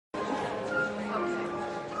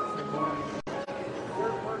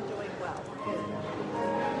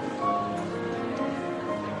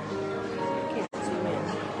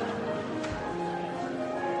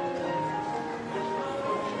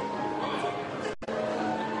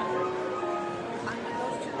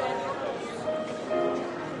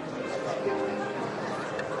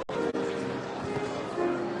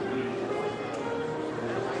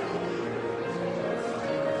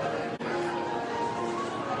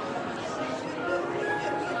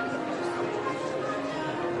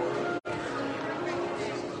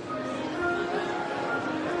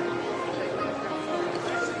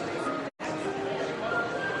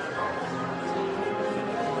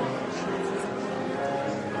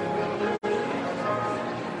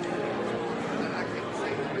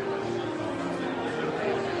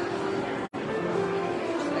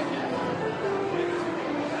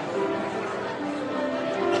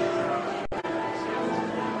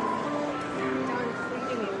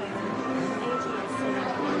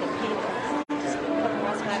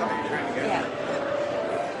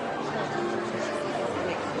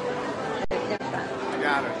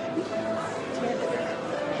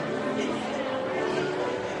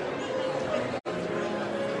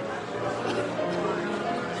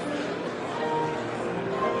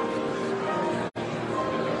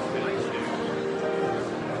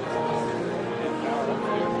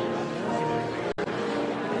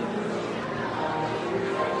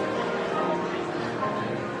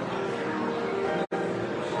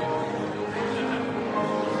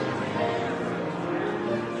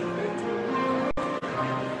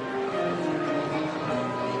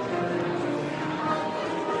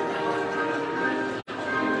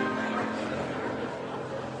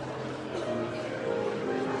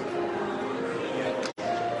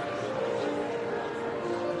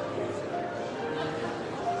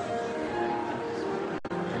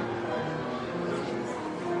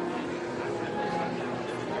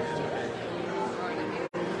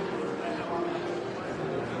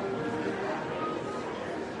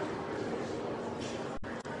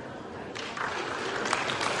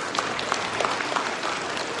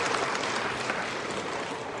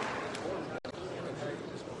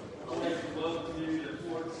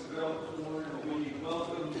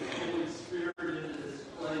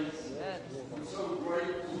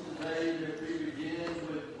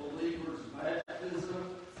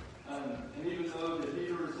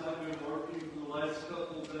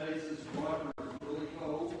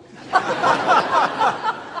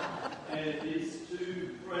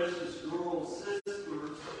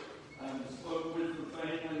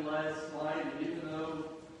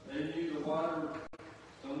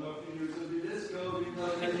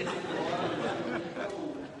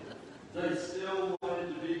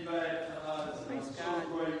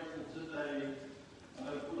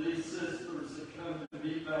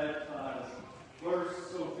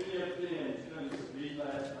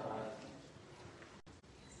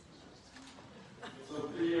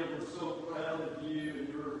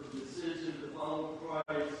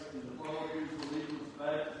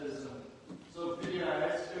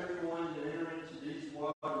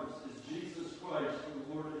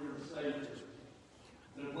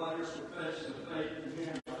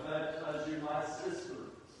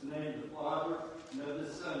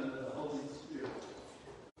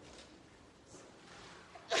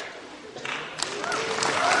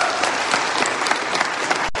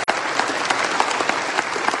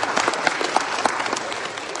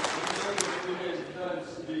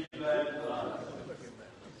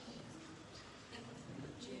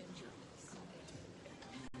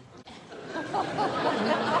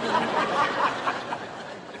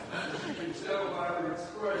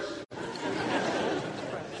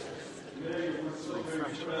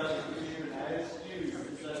you,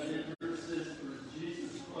 as I did your sister,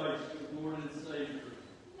 Jesus Christ, your Lord and Savior.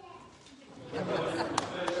 By your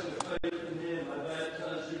profession of faith in Him, I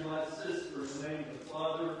baptize you, my sister, in the name of the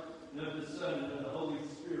Father, and of the Son, and of the Holy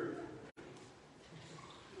Spirit.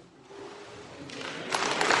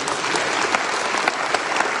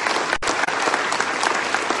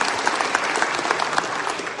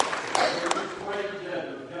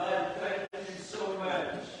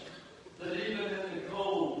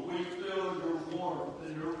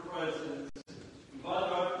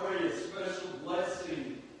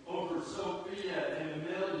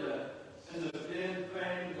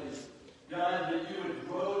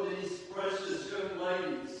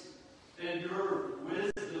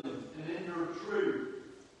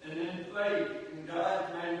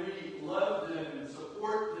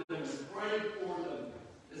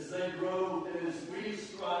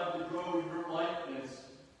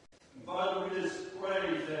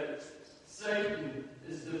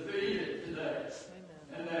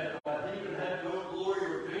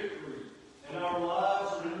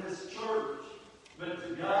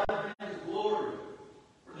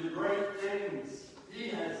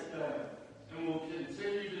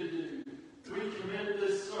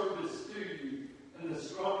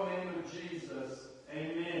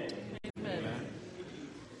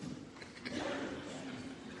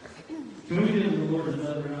 Can we give the Lord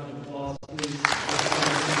another round of applause, please?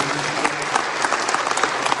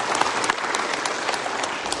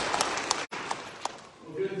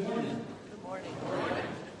 Well, good morning. Good morning.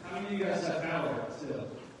 How many of you guys have power still?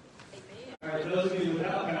 All right, those of you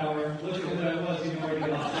without power, look at who that was you already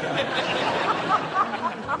lost power.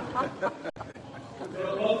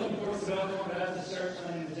 Well, welcome to Fort Belmont Baptist Church.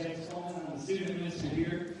 My name is James Coleman. I'm the student minister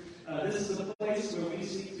here. This is a place where we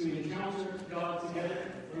seek to encounter God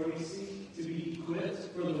together, where we seek to be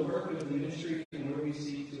equipped for the work of the ministry, and where we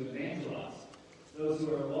seek to evangelize those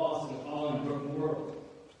who are lost in a fallen and broken world.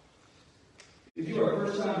 If you are a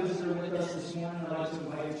first-time visitor with us this morning, I'd like to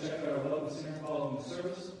invite you to check out our Welcome Center following the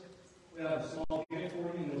service. We have a small gift for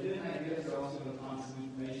you, and within that gift are also going to find some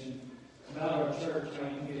information about our church, how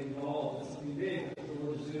you can get involved in something big that the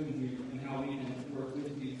Lord is doing here, and how we can work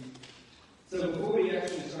with you. So before we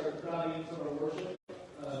actually start diving into our worship,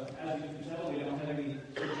 as you can tell, we don't have any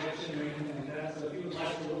projection or anything like that. So if you would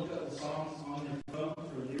like to look up the songs on your phone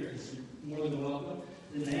for lyrics, you're more than welcome.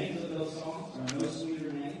 The names of those songs are No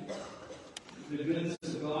Sweeter Name, The Goodness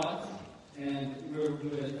of God, and we're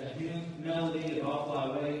with a hymn melody of I'll Fly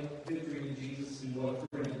Away, Victory in Jesus, and What a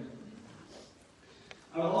Friend.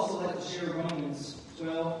 I would also like to share Romans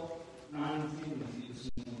 12, 9 and 10 with you this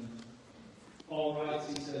morning. Paul writes,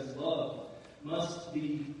 he says, love must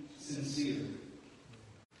be sincere.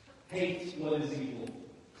 Hate what is evil.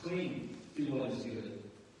 Cling to what is good.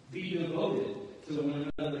 Be devoted to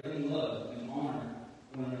one another in love and honor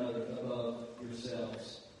one another above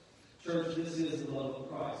yourselves. Church, this is the love of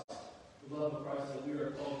Christ. The love of Christ that we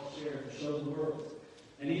are called to share, to show the world.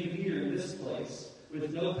 And even here in this place,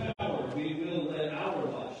 with no power, we will let our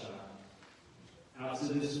light shine out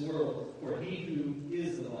to this world, for He who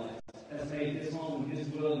is the light has made His home and His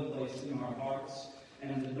dwelling place in our hearts.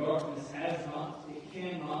 And the darkness has not, it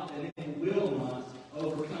cannot, and it will not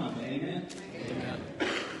overcome. Amen? Amen.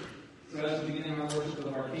 So as we begin our worship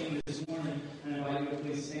of our King this morning, I invite you to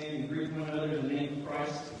please stand and greet one another in the name of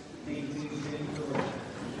Christ. And continue to stand for worship.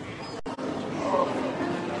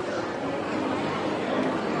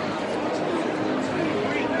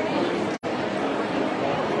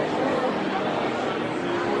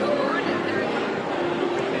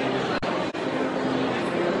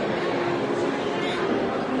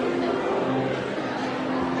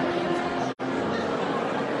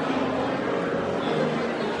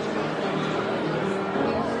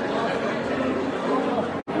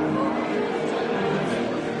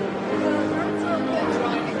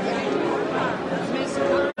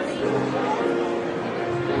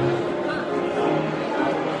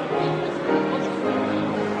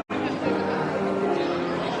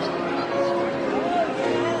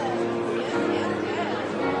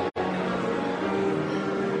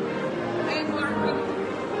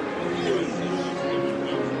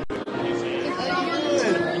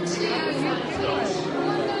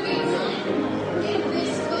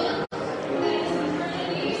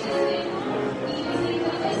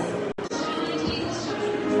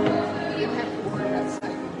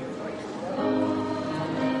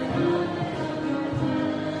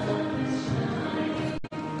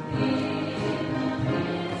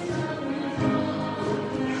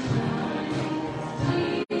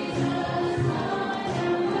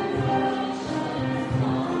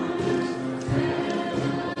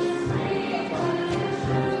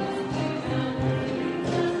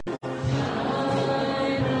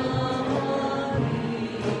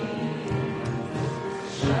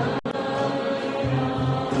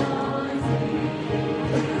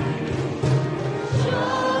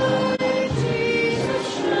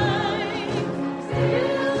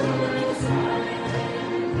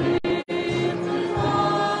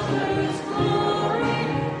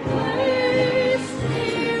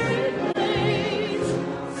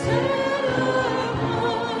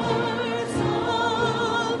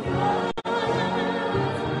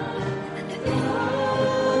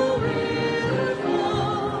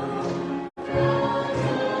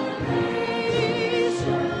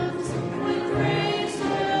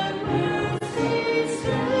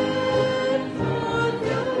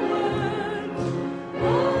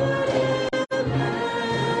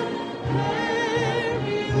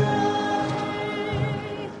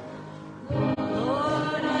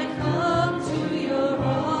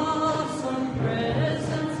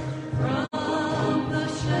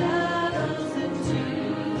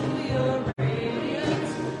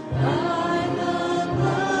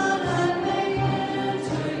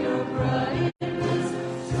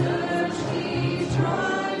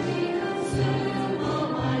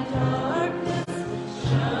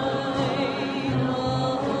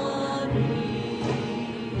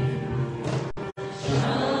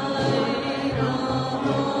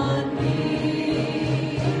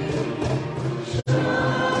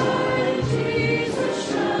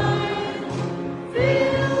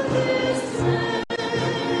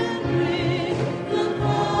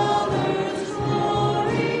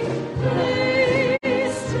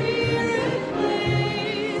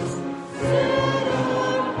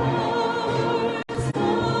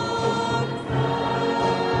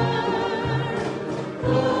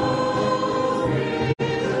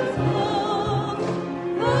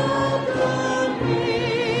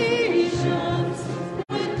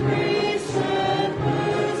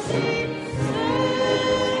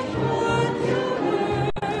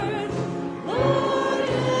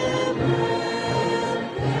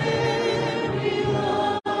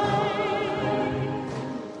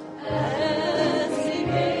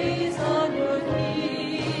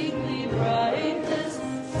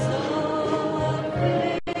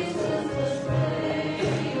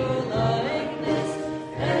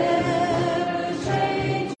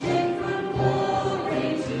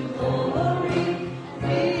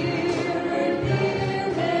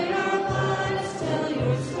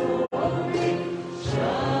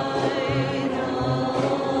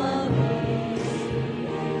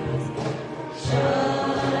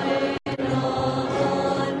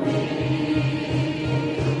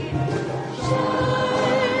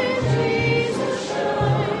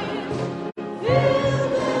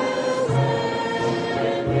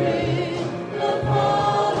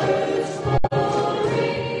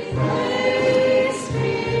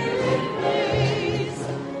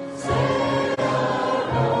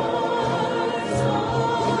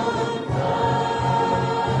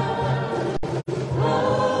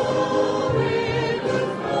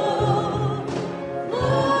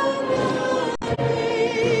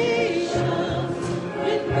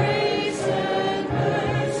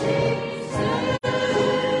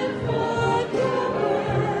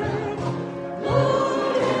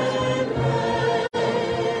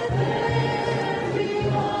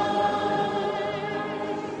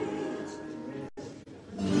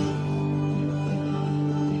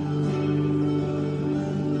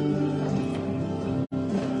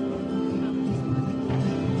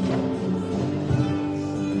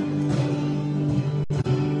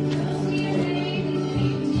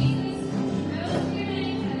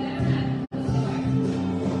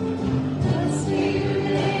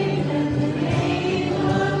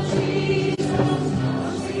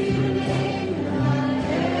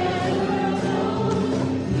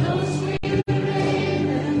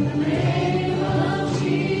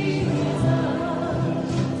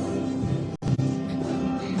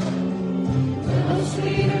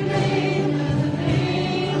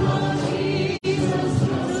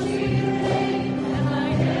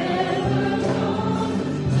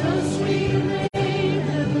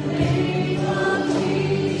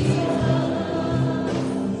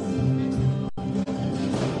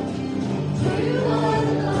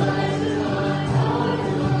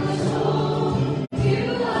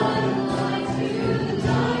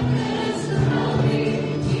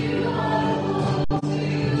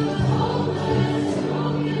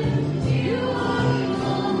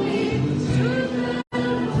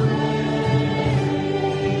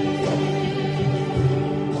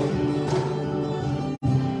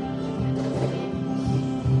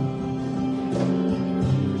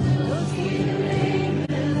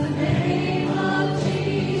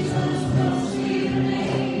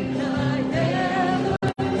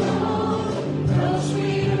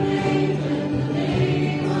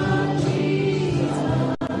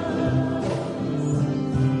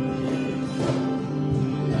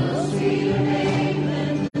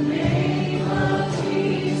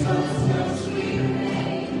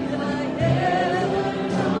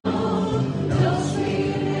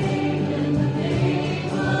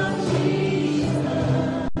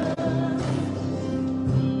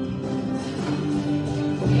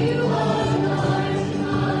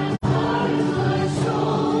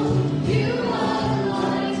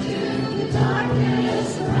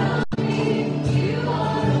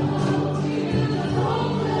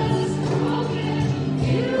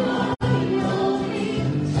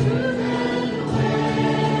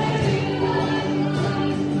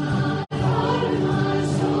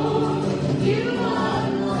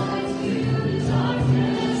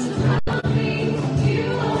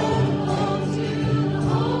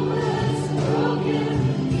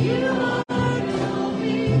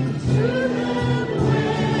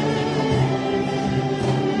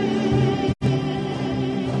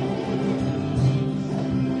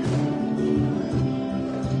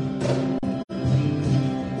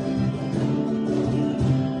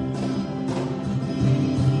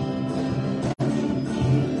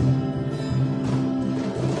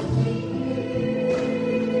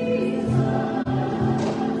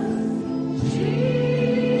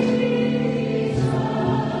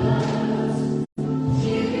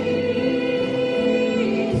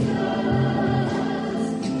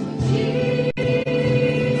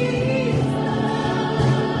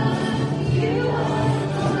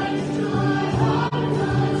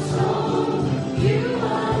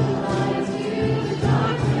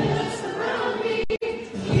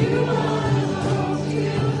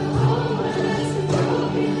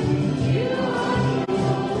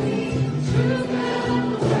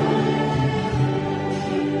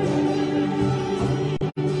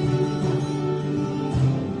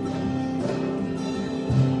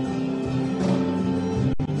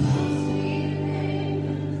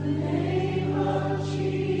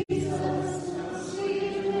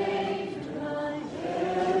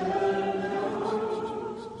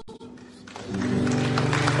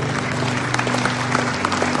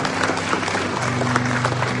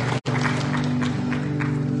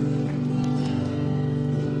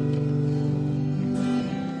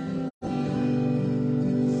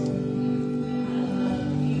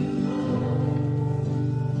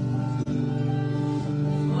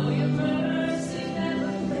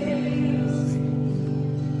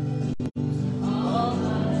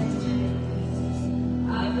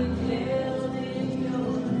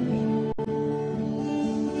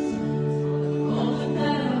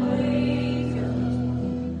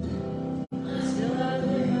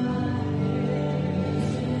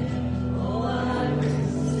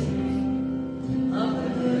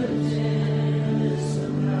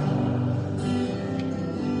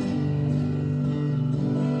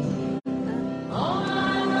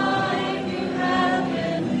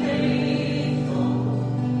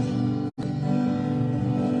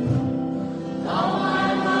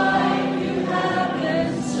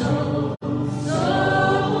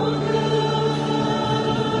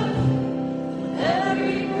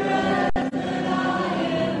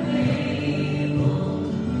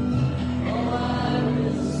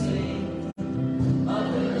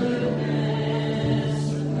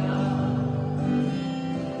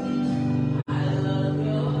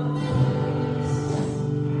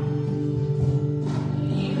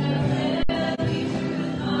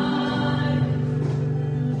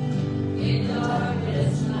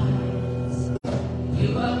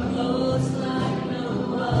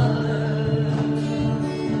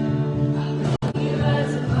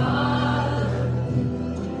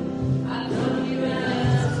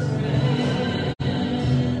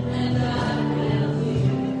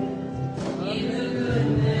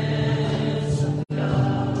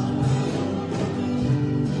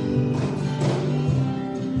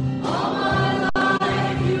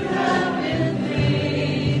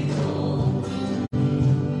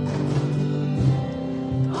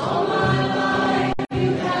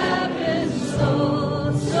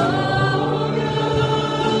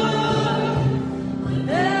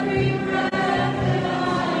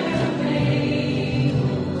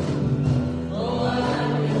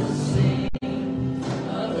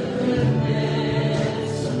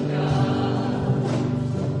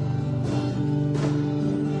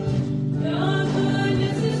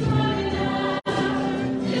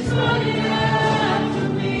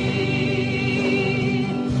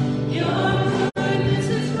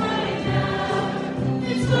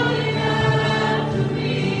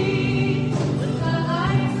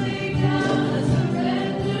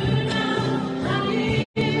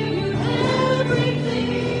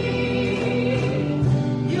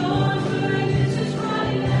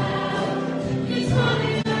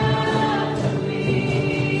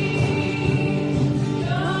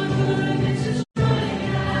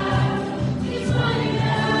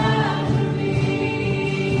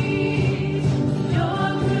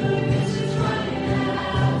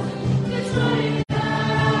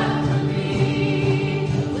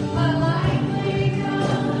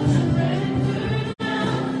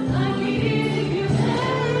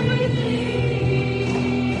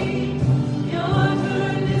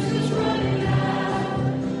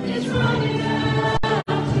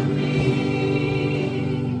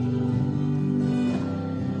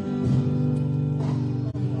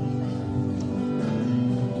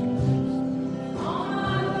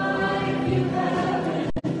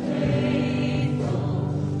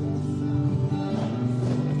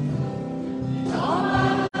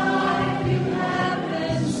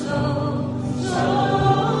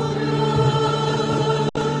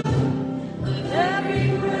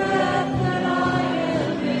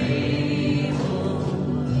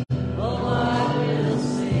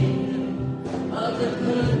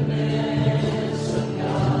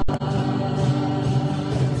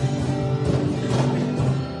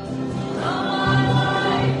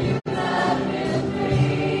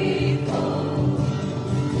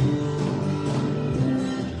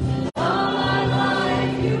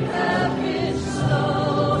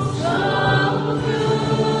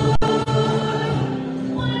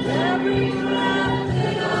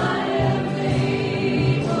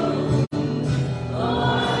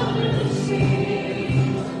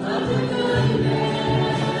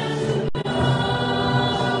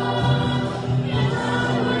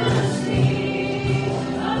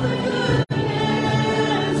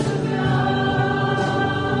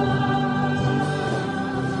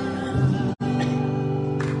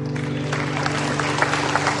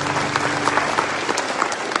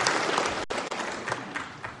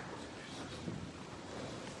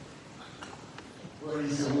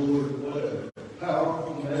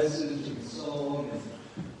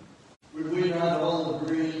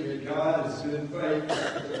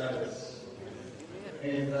 faithful to us.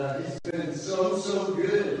 And He's been so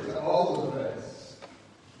good to all of us.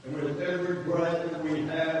 And with every breath that we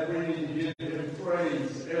have, we need to give Him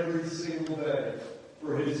praise every single day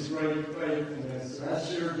for His great faithfulness. And I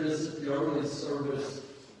shared this at the early service.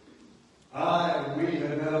 We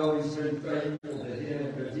have not always been faithful to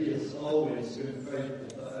Him, but He has always been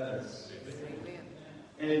faithful to us.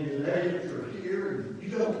 And today, if you're here and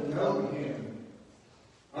you don't know Him,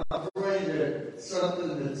 I pray that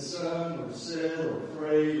something that's sung or said or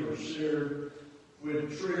prayed or shared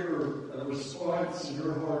would trigger a response in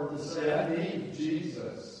your heart to say, I need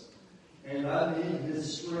Jesus. And I need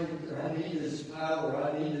His strength. And I need His power.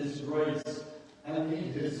 I need His grace. I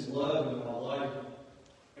need His love in my life.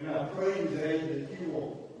 And I pray today that you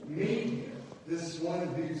will meet Him, this one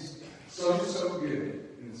who's so good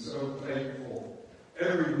and so faithful.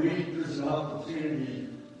 Every week there's an opportunity,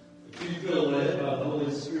 if you feel led by the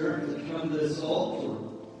Holy Spirit, to come to this altar.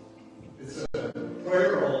 It's a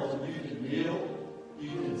prayer altar. You can kneel, you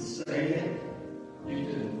can stand, you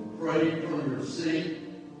can pray from your seat,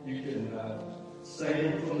 you can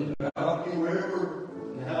stand from the balcony, wherever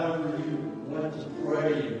and however you want to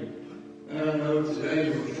pray. And I know today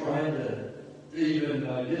we're trying to even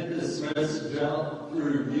get this message out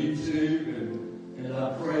through YouTube, and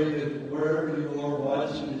I pray that wherever you are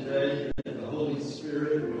watching today, that the Holy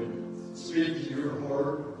Spirit would speak to your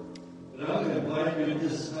heart. But I'm going to invite you at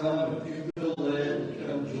this time, if you feel led, to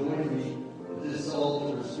come join me at this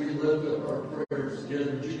altar as we lift up our prayers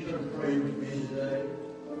together. Would you come pray with me today?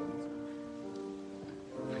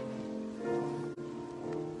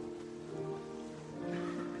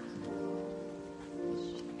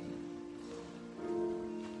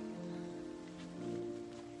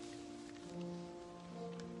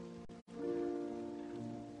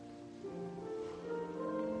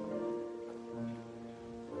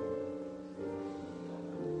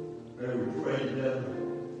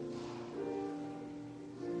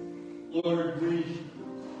 Lord, we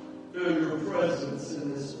feel your presence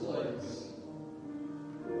in this place.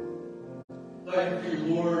 Thank you,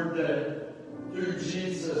 Lord, that through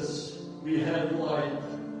Jesus we have light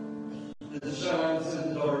that shines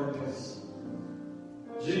in darkness.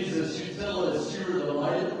 Jesus, you tell us you are the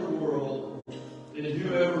light of the world, and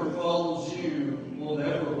whoever follows you will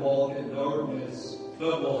never walk in darkness,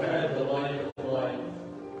 but will have the light of life.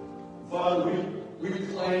 Father, we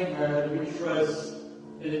claim that, we trust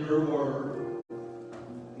in your word.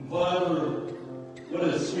 And Father, what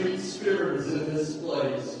a sweet spirit is in this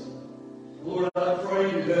place. Lord, I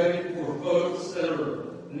pray today for folks that are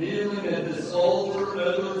kneeling at this altar,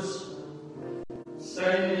 others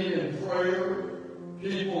standing in prayer,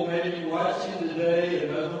 people maybe watching today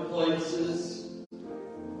in other places,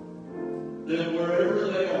 that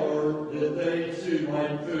wherever they are, that they too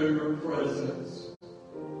might feel your presence.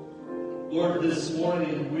 Lord, this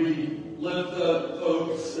morning we lift up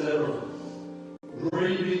folks that are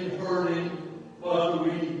grieving, hurting. Father,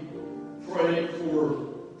 we pray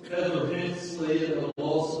for Heather Hensley and the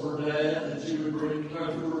loss of her dad, that you would bring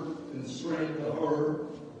comfort and strength to her.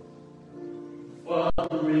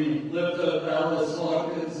 Father, we lift up Alice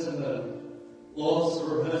Hawkins and the loss of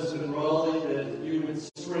her husband Raleigh, that you would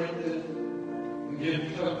strengthen and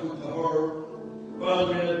give comfort to her.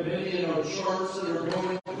 Father, we have many in our church that are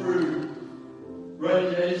going through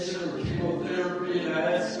radiation or chemotherapy, and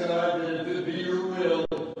I ask God that if it be your will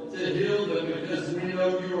to heal them, because we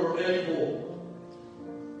know you are able.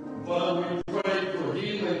 Father, we pray for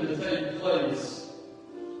healing to take place,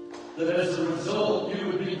 that as a result you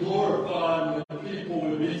would be glorified and the people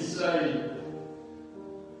would be saved.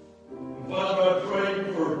 And Father, I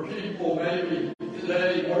pray for people maybe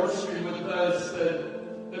today worshiping with us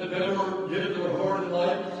that have never given their heart and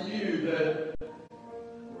life to you, that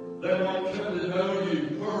they might come to know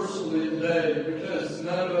you personally today, because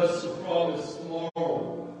none of us are promised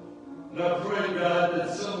tomorrow. And I pray, God, that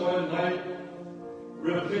someone might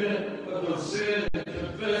repent of their sin and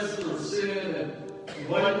confess their sin and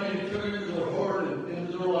invite you to come into their heart and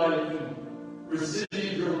into their life and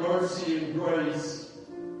receive your mercy and grace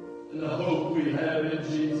and the hope we have in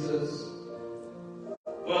Jesus.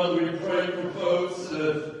 Father, we pray for folks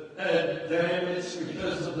that have had damage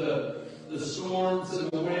because of the storms and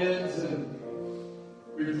the winds, and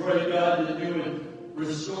we pray, God, that you would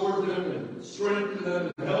restore them and strengthen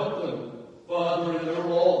them and help them, Father, in their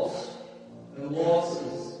loss and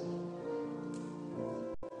losses.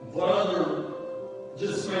 Father,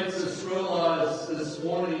 just makes us realize this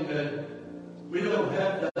morning that we don't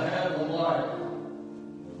have to have a life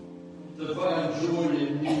to find joy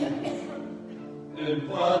in you. And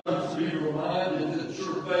Father, to be reminded that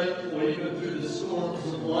you're faithful even through the storms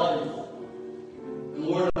of life.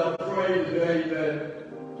 Lord, I pray today that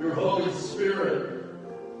your Holy Spirit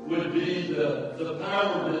would be the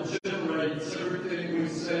power that generates everything we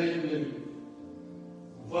say and do.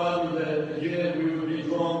 Father, that again we would be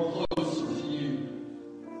drawn closer to you.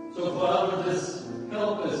 So Father, just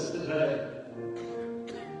help us today.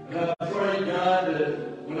 And I pray, God,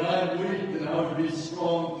 that when I'm weak, that I would be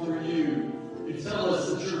strong through you. You tell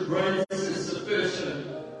us that your grace is sufficient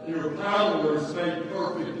and your power is made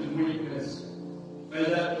perfect in weakness. May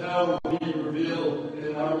that power be revealed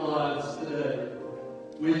in our lives today.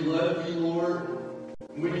 We love you, Lord.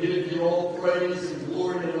 And we give you all praise and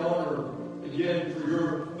glory and honor again for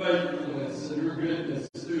your faithfulness and your goodness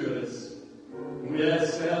to us. And we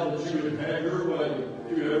ask now that you would have your way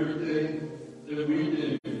through everything that we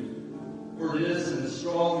do. For it is in the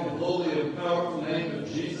strong and holy and powerful name of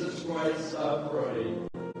Jesus Christ I pray.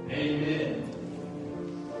 Amen.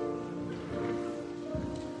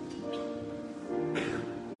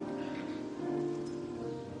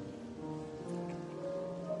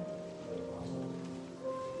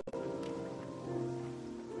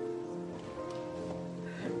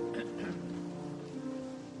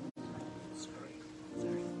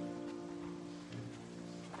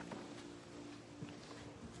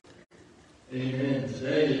 Amen.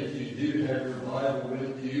 Today, if you do have your Bible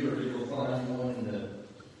with you, or you'll find one in the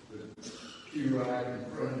pew rack in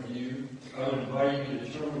front of you, I would invite you to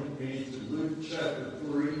turn with me to Luke chapter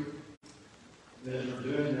 3. As we're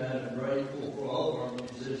doing that, I'm grateful for all of our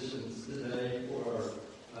musicians today, for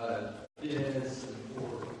our pianists, and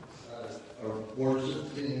for our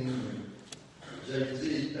worship team.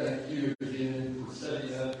 JT, thank you again for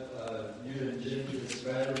setting up you and Jimmy this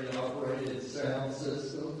battery-operated sound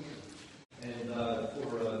system. And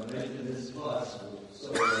for making this possible.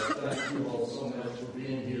 So thank you all so much for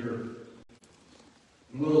being here.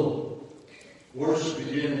 We'll worship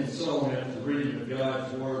again in song after the reading of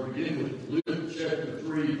God's Word. Begin with Luke chapter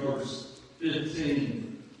 3, verse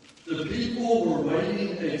 15. The people were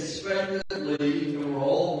waiting expectantly and were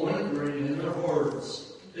all wondering in their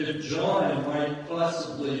hearts if John might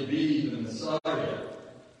possibly be the Messiah.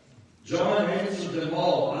 John answered them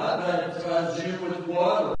all, I baptize you with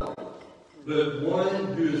water. But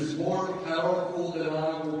one who is more powerful than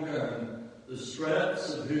I will come, the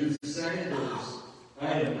straps of whose sandals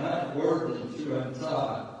I am not worthy to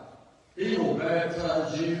untie. He will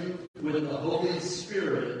baptize you with the Holy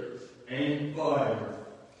Spirit and fire.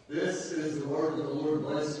 This is the word of the Lord.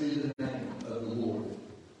 Blessed be the name of the Lord.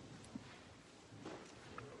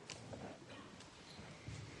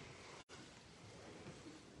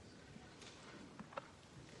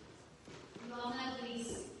 You all know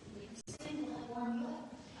these. Warm you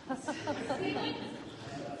up.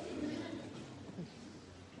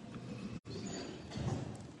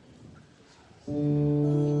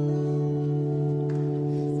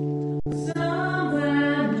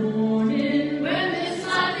 Somewhere morning when this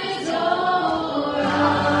life is over.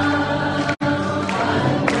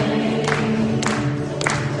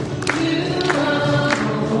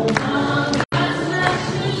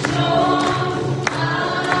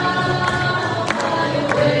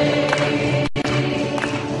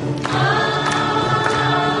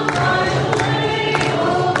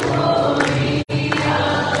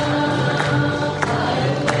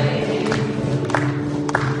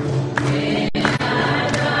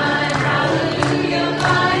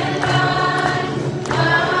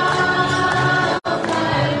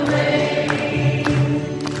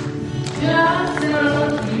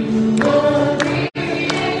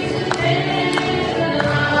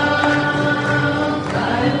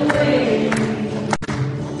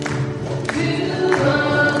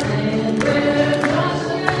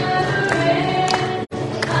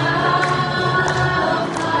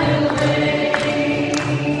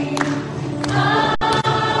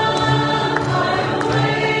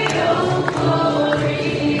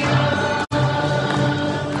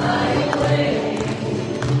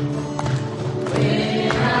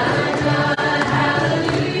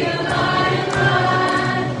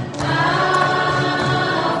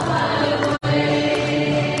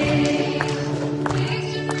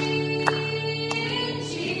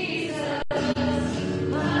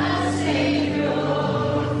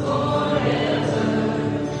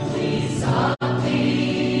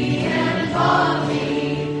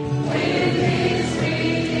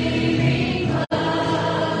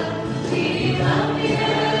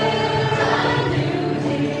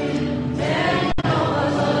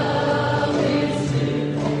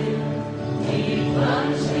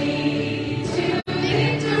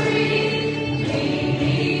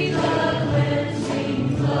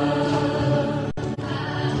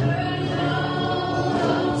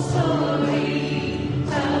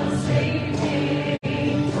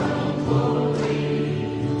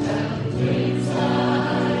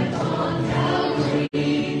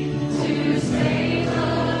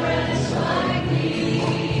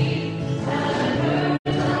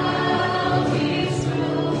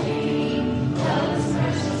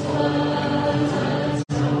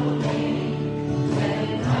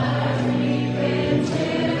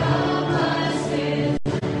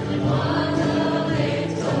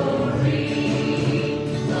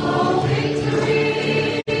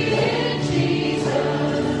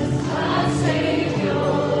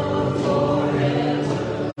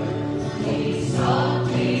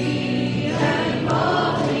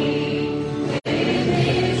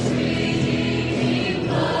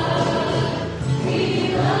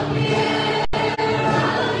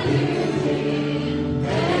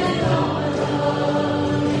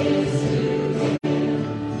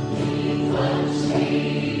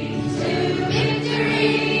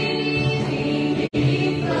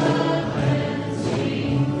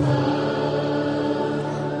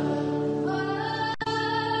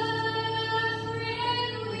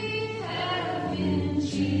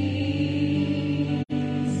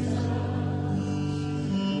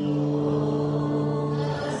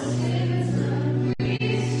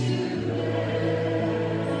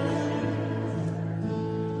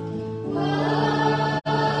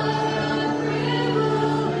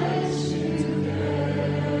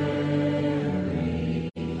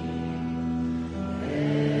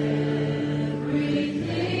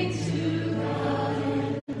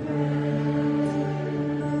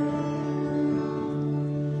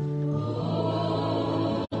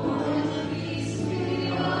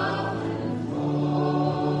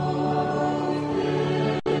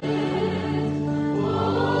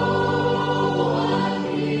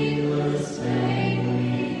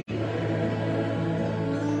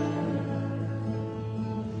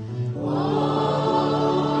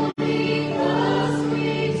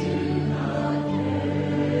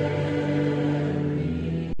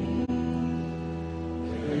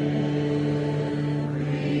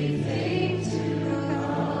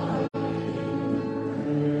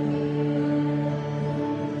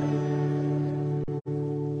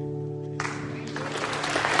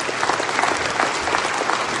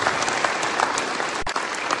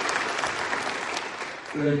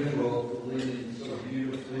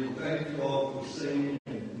 singing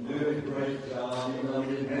and doing a great job. You know,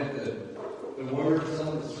 we didn't have the words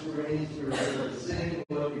on the screens. We were able to sing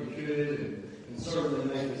what we could and certainly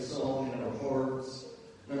make a song in our hearts.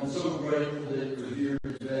 And I'm so grateful that you're here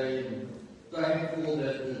today and thankful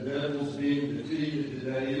that the devil's being defeated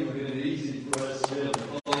today. It would have been easy for us to be able to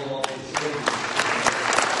fall off the stage.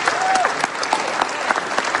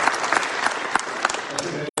 I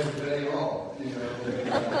could have a day off, you know.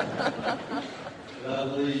 But I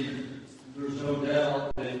believe there's no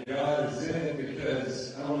doubt that God is in it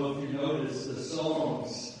because I don't know if you noticed the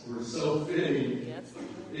songs were so fitting. Yes.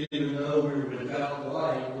 Even though we were without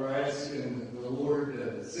light, we're asking the Lord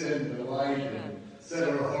to send the light and set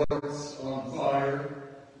our hearts on fire.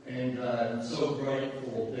 And I'm so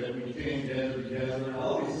grateful that we came together. I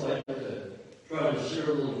always like to try to share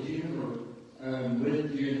a little humor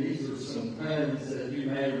with you. And these are some puns that you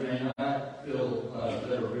may or may not feel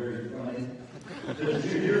that are very funny. Did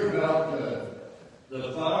you hear about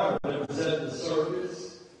the fire that was at the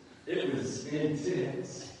circus? It was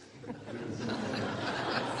intense.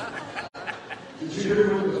 Did you hear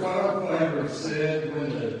what the firefighter said when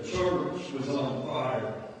the church was on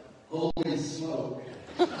fire? Holy smoke.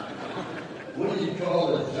 What do you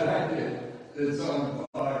call a jacket that's on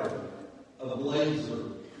fire? A blazer.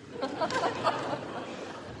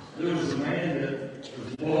 There was a man that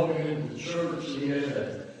was walking into church and he had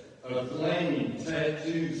a flaming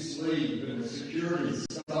tattoo sleeve, and the security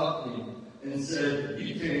stopped him and said,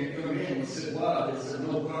 "You can't come in." He said, "Why?" They said,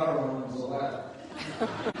 "No firearms allowed."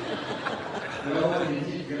 No, and you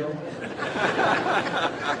keep going.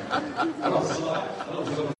 I was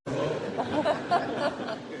overwhelmed.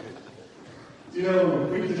 You know,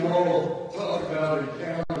 we can all talk about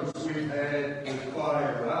encounters we've had with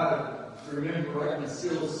fire. I remember I can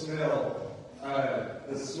still smell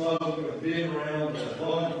the smoke of being around a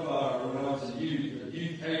bonfire when I was a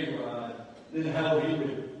youth hayride, then how we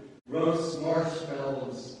would roast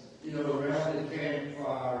marshmallows, you know, around the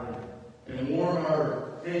campfire and warm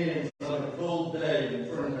our hands on a cold day in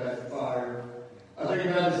front of that fire. I think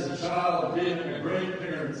about as a child being at my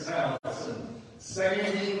grandparents' house and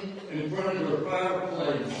standing in front of the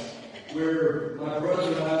fireplace where my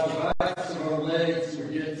brother and I, the backs of our legs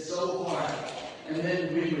would get so hot, and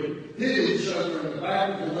then we would hit each other in the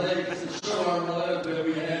back of the legs to show our love that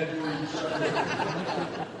we had for each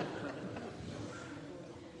other.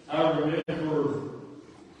 I remember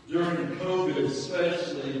during COVID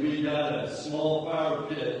especially, we got a small fire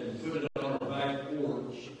pit and put it on our back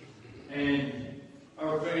porch. And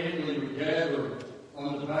our family would gather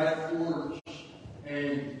on the back porch,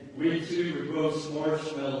 and we too would roast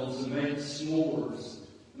marshmallows and make s'mores.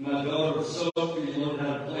 My daughter Sophie learned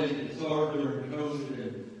how to play guitar during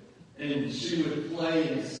COVID, and she would play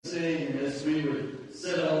and sing as we would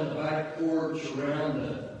sit on the back porch around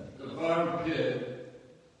the fire pit.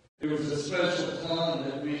 It was a special time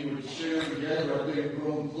that we would share together. I think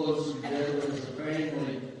growing closer together as a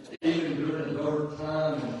family, even during a dark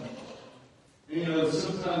time. And, you know,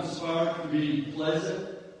 sometimes fire can be pleasant,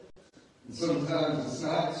 and sometimes it's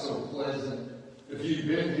not so pleasant. If you've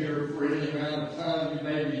been here for any amount of time, you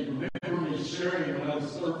maybe remember me sharing when I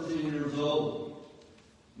was 13 years old.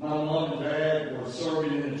 My mom and dad were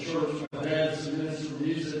serving in a church. My dad's a minister of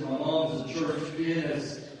music. My mom's a church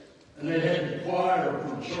pianist. And they had the choir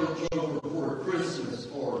from church over for a Christmas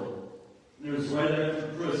party. And it was right after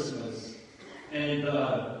Christmas. And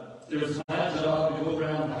it was my job to go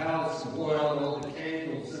around the house and blow out all the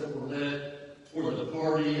candles that were lit for the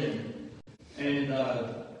party. And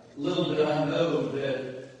little did I know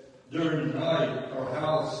that during the night our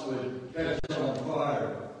house would catch on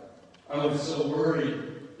fire. I was so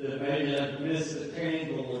worried that maybe I'd missed a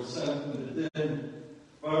candle or something, but then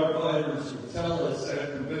firefighters would tell us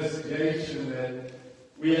after investigation that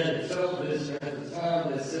we had a television at the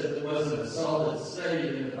time that said it wasn't a solid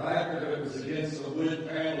state, and the back of it was against a wood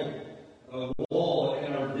panel wall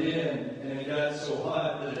in our den, and it got so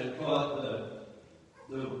hot that it caught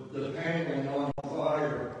the paneling on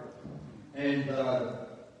fire. And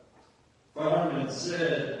firemen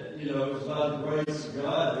said, you know, it was by the grace of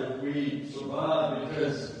God that we survived,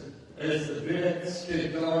 because as the vents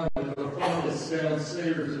kicked on with the furnace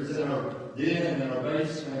downstairs, it was in our den, in our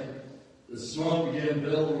basement, the smoke began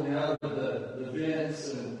billowing out of the vents,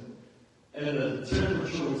 and the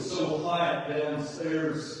temperature was so hot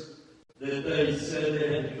downstairs that they said they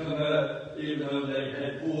had to come up, even though they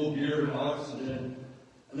had full gear and oxygen.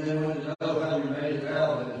 And they wanted to know how we made it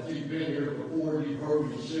out. And if you've been here before, you've heard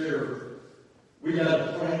me share. We got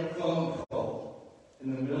a prank phone call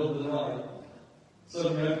in the middle of the night.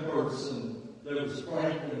 Some young person that was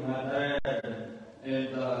pranking my dad, and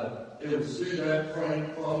it was through that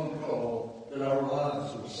prank phone call that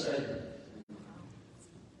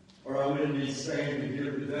in me standing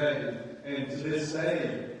here today. And to this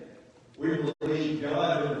day, we believe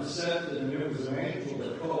God intercepted, and it was an angel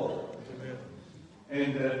that called.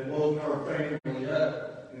 And that woke our family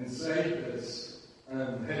up and saved us.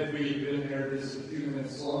 Had we been there just a few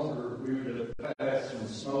minutes longer, we would have passed from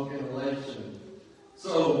smoke inhalation.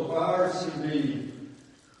 So fires can be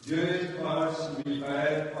good, fires can be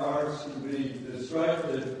bad, fires can be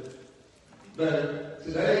destructive. But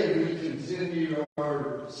today we continue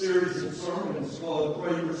our series of sermons called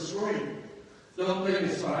Greater Strength. Don't think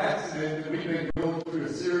it's by accident that we've been going through a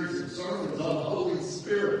series of sermons on the Holy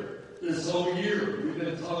Spirit this whole year. We've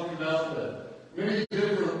been talking about the many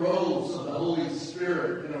different roles of the Holy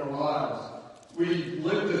Spirit in our lives. We've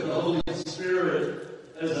looked at the Holy Spirit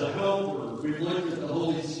as a helper. We've looked at the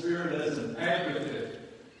Holy Spirit as an advocate.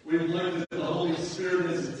 We've looked at the Holy Spirit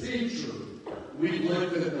as a teacher. We've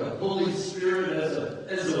looked at the Holy Spirit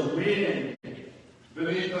as a wind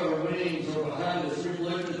beneath our wings or behind us. We've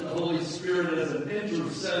looked at the Holy Spirit as an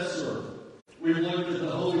intercessor. We've looked at the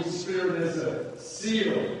Holy Spirit as a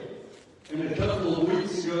seal. And a couple of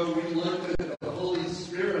weeks ago, we looked at the Holy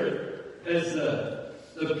Spirit as the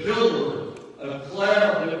pillar of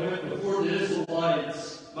cloud that went before the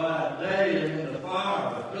Israelites by day and in the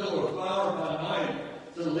fire, the pillar of fire by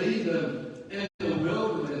night to lead them in the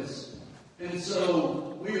wilderness. And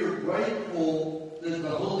so we are grateful that the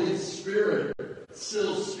Holy Spirit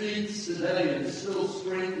still speaks today and still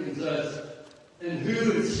strengthens us. And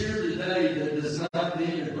who is here today that does not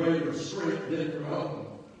need a greater strength than their own?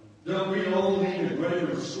 Don't we all need a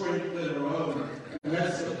greater strength than our own? And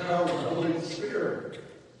that's the power of the Holy Spirit.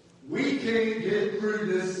 We can't get through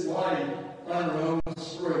this life on our own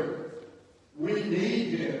strength. We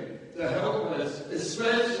need Him to help us,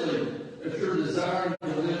 especially if you're desiring to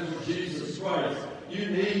live for Jesus Christ.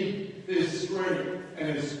 You need His strength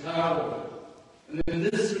and His power. And in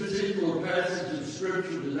this particular passage of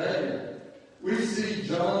Scripture today, we see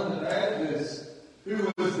John the Baptist,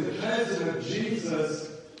 who was the cousin of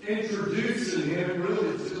Jesus, introducing Him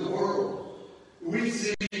really to the world. We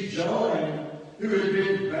see John, who had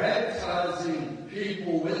been baptizing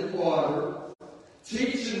people with water,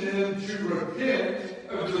 teaching them to repent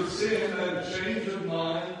of their sin and a change of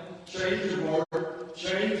mind, change of heart,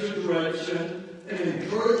 change of direction, and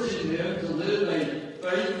encouraging them to live a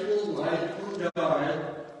faithful life for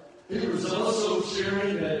God. He was also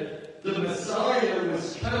sharing that the Messiah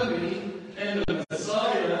was coming, and the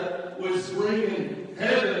Messiah was bringing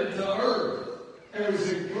heaven to earth, and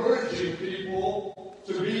was encouraging people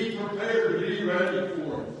to be prepared, to be ready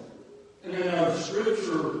for Him. And in our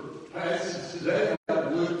scripture passage today,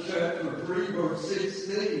 Luke chapter 3, verse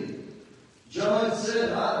 16, John said,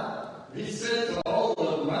 he said to all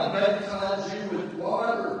of them, I baptize you with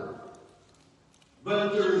water,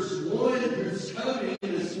 but there's one who's coming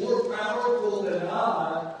that's more powerful than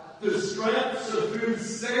I, the straps of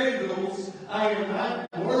whose sandals I am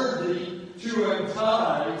not worthy to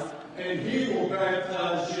untie, and He will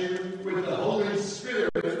baptize you with the Holy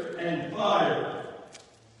Spirit and fire.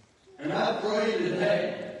 And I pray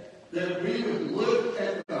today that we would look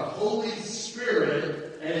at the Holy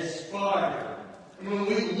Spirit as fire. And when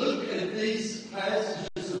we look at these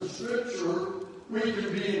passages of Scripture, we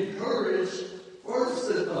can be encouraged, first,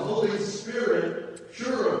 that the Holy Spirit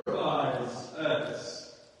purifies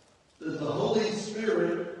us. That the Holy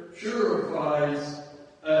Spirit purifies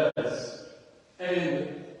us.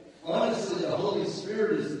 And honestly, the Holy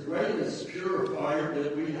Spirit is the greatest purifier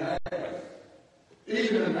that we have.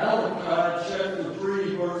 Even in Malachi chapter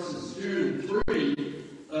 3, verses 2 and 3,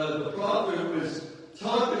 the prophet was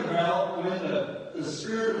talking about when the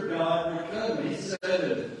Spirit of God would come. He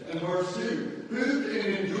said in verse 2, who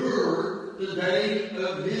can endure the day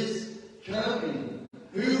of His coming?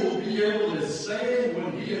 Who will be able to stand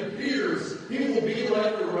when He appears? He will be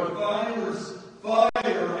like the refiner's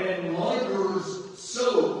fire and launderer's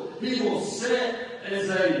soap. He will set as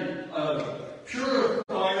a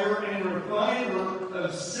purifier and refiner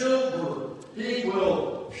of silver. He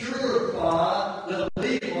will purify the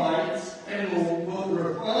Levites and will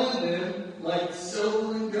refine them like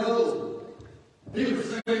silver and gold. He was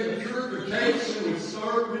saying the purification would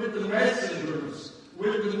start with the messengers,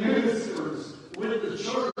 with the ministers, with the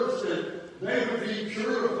church, that they would be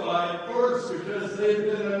purified first because they've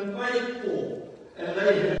been unfaithful and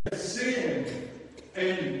they had sinned.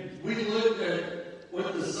 And we looked at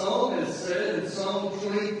what the psalmist said in Psalm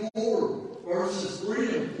 24, verses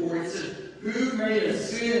 3 and 4. It said, who may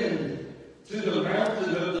ascend to the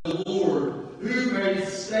mountain of the Lord? Who may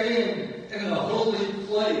stand in the holy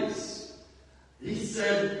place? He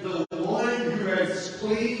said, the one who has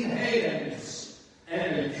clean hands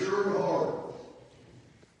and a pure heart.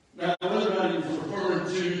 Now, whether or not he was referring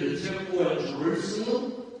to the temple at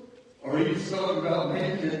Jerusalem, or he was talking about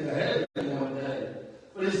making it to heaven one day.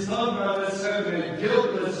 But he's talking about us having a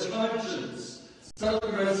guiltless conscience. He's talking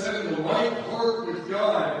about us having the right heart with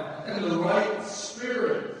God and the right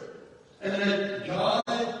spirit. And that God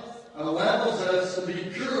allows us to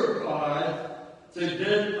be purified to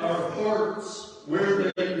get our hearts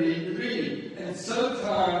where they need to be. And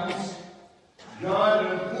sometimes God,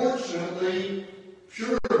 unfortunately,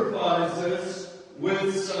 purifies us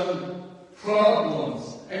with some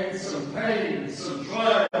problems and some pain, some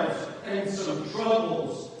trials and some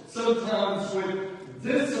troubles, sometimes with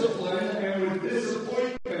discipline and with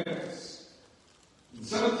disappointments.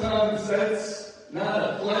 Sometimes that's not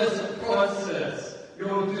a pleasant process,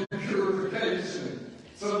 going through purification.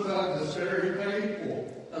 Sometimes it's very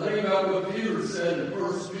painful. I think about what Peter said in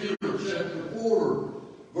 1 Peter chapter 4,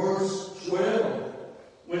 verse 12,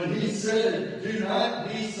 when he said, "Do not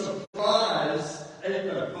be surprised at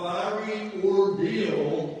the fiery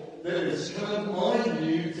ordeal that has come on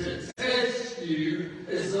you to test you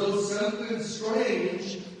as though something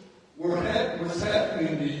strange was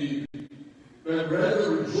happening to you. But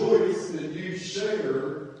rather rejoice that you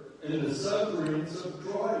share in the sufferings of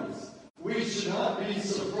Christ." We should not be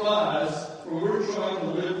surprised when we're trying to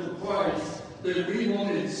live for Christ that we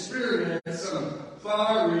won't experience some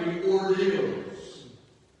fiery ordeals.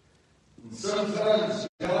 And sometimes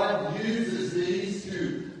God uses these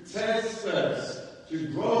to test us, to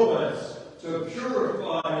grow us, to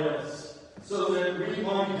purify us, so that we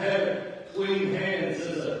might have clean hands,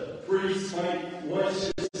 as a priest might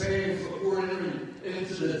wash his hands before entering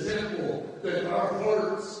into the temple, that our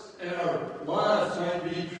hearts and our lives might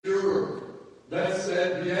be pure. That's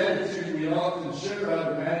that beatitude we often share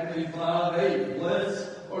out of Matthew 5:8. Blessed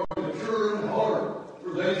are the pure in heart,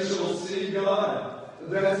 for they shall see God.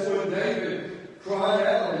 That's what David cried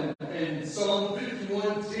out in Psalm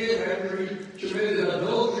 51:10 after he committed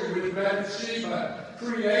adultery with Bathsheba.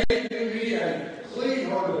 Create in me a clean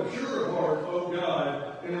heart, a pure heart, O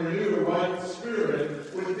God, and renew a right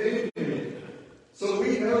spirit within me. So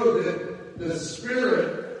we know that the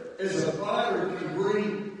Spirit as a fire can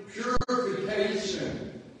bring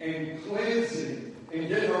purification and cleansing and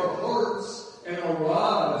get our hearts and our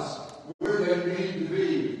lives where they need to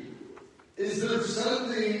be. Is there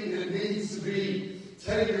something that needs to be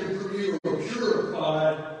taken from you or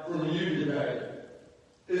purified from you today?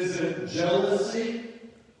 Is it jealousy?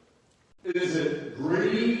 Is it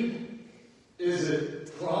greed? Is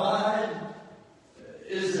it pride?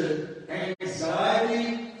 Is it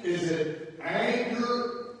anxiety? Is it anger?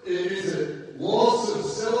 Is it loss of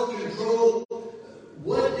self-control?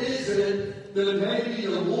 What is it that maybe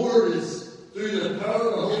the Lord is, through the power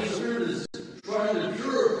of the Holy Spirit, is trying to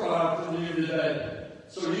purify from you today,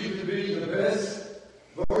 so you can be the best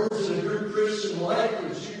version of your Christian life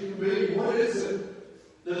that you can be? What is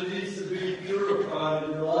it that needs to be purified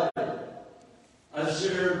in your life? I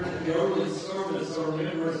shared in the early service, I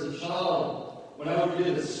remember as a child, when I would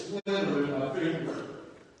get a splinter in my finger,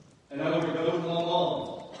 and I would go to my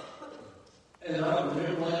mom. And I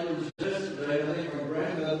remember like it was yesterday, I think my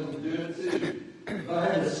grandmother would do it too. If I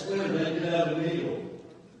had a splinter, they'd get out a needle.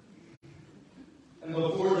 And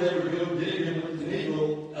before they would go digging with the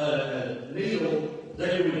needle,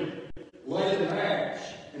 they would light a match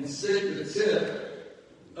and stick the tip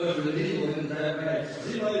of the needle into that match. Does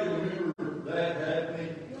anybody remember that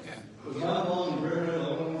happening? Was my mom and grandmother the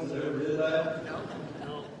only ones that ever did that?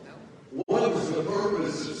 No. What was the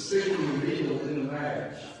purpose of sticking the needle in the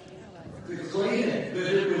match? To clean it,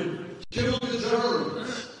 that it would kill the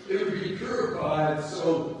germs. It would be purified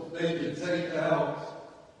so they could take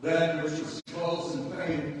out that which was causing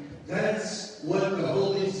pain. That's what the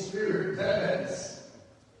Holy Spirit does.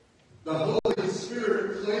 The Holy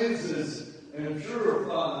Spirit cleanses and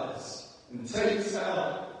purifies and takes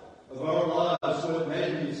out of our lives what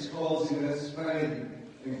maybe is causing us pain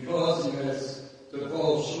and causing us to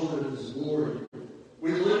fall short of His glory.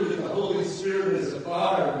 We live with the Holy Spirit as a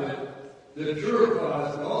fire that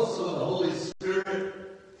purifies, but also the Holy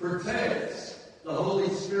Spirit protects. The Holy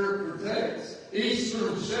Spirit protects.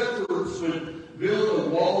 Eastern shepherds would build a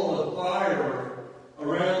wall of fire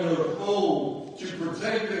around their fold to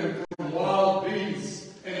protect them from wild beasts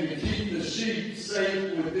and to keep the sheep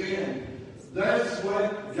safe within. That's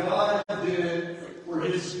what God did for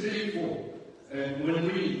His people. And when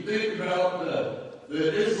we think about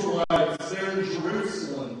the Israelites there in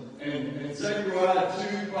Jerusalem, and Zechariah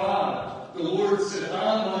 2:5, the Lord said,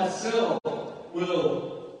 I myself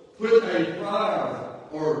will put a fire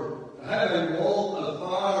or have a wall of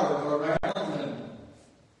fire around them,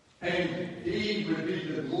 and He would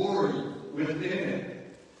be the glory within it.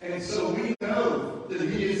 And so we know that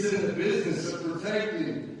he is in the business of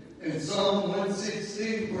protecting. In Psalm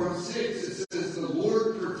 116, verse 6, it says, the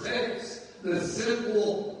Lord protects the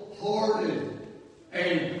simple-hearted.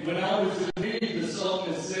 And when I was in need, the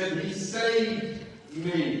psalmist said, he saved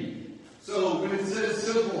me. So when it says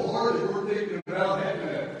simple-hearted, we're thinking about having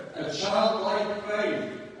a childlike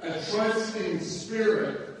faith, a trusting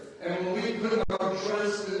spirit. And when we put our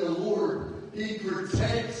trust in the Lord, he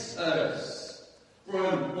protects us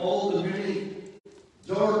from all the many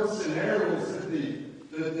darts and arrows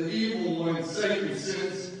that the evil one, Satan,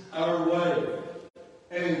 sends our way.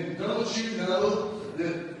 And don't you know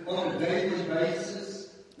that on a daily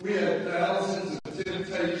basis, we have thousands of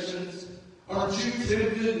temptations? Aren't you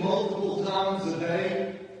tempted multiple times a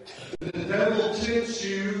day? The devil tempts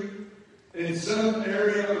you in some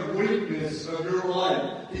area of weakness of your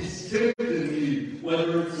life. He's tempting you,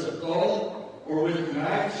 whether it's a thought, or with an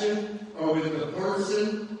action, or with a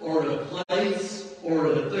person, or a place, or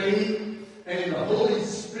a thing. And the Holy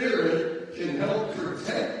Spirit can help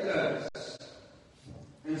protect us.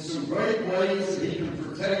 And some great ways that he can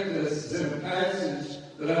protect us is in a passage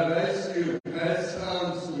that I've asked you in past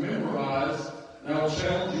times to memorize. And I'll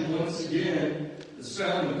challenge you once again. It's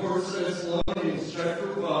found in 1 Thessalonians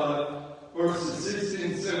chapter 5, verses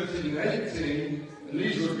 16, 17, and 18. And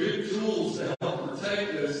these are good tools to help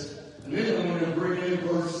protect us. And then I'm going to bring in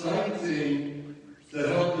verse 19 to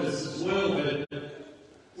help us as well. But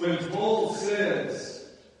when Paul says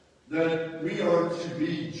that we are to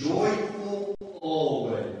be joyful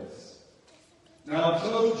always. Now, I've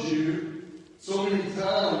told you so many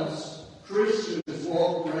times Christians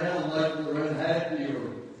walk around like they're unhappy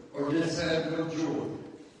or just have no joy.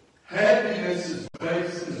 Happiness is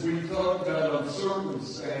based, as we talked about, on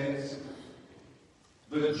circumstance,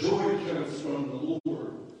 but joy comes from the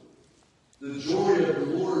Lord. The joy of the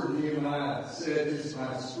Lord, Nehemiah said, is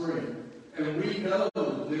my strength. And we know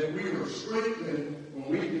that we are strengthened when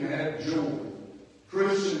we can have joy.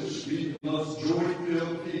 Christians should be the most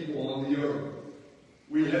joy-filled people on the earth.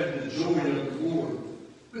 We have the joy of the Lord.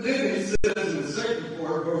 But then he says in the second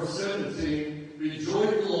part, verse 17, be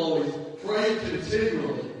joyful always, pray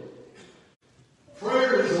continually.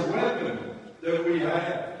 Prayer is a weapon that we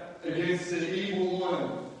have against the evil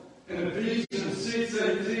one. And Ephesians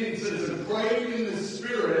 6:18 says, and pray in the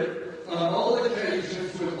Spirit on all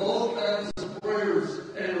occasions with all kinds of prayers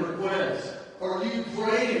and requests. Are you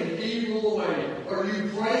praying evil away? Are you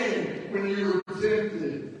praying when you're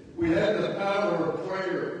tempted? We have the power of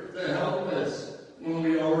prayer to help us when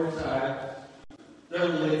we are attacked. That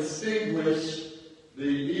will extinguish the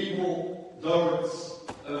evil darts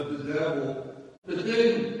of the devil. But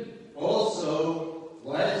then also,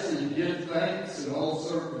 lastly, give thanks in all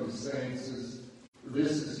circumstances, for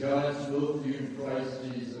this is God's will for you in Christ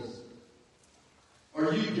Jesus.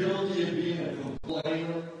 Are you guilty of being a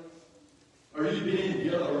complainer? Are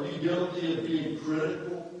you guilty of being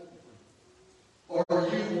critical? Or are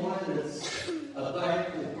you one that's a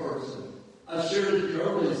thankful person? I shared at the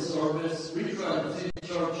early service, we try to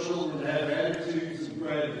teach our children to have attitudes of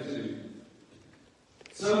gratitude.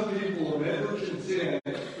 Some people are never content.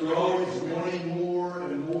 They're always wanting more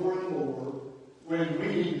and more and more, when we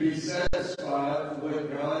need to be satisfied with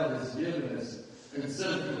what God has given us.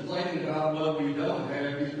 Instead of complaining about what we don't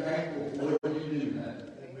have, be thankful for what you do have.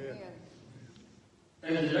 Amen.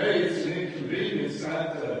 And today it's an inconvenience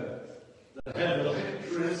not to have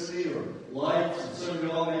electricity or lights, and some of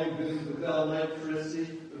y'all may have been without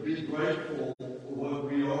electricity, but be grateful for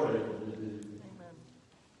what we are able to do. Amen.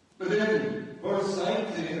 But then verse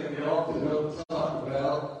 19 that we often don't talk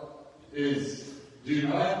about is, do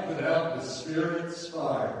not put out the Spirit's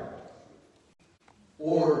fire.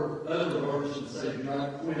 Or other versions say, do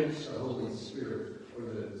not quench the Holy Spirit or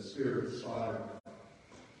the Spirit's fire.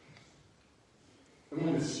 And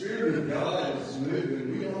when the Spirit of God is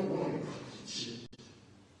moving, we don't want to quench it.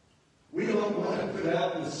 We don't want to put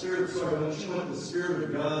out the Spirit's fire. Don't you want the Spirit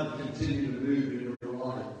of God to continue to move in your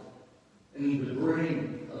life and to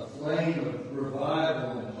bring a flame of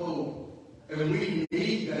revival and hope? And we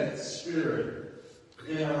need that Spirit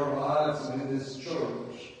in our lives and in this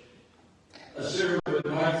church. I shared with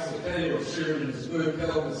Mike Sakale, shared in his book,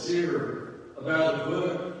 Help Us Here, about a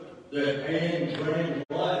book that Anne Graham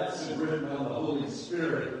Lotz had written on the Holy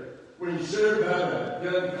Spirit, where he shared about a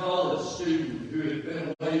young college student who had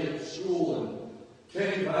been away at school and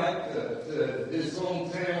came back to his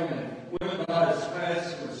hometown and went by his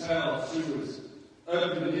pastor's house, who was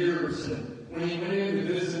up in years. And when he went in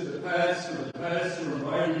to visit the pastor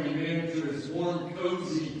invited him into his warm,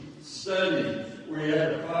 cozy study where he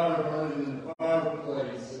had a fire burning in the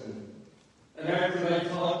fireplace. And after they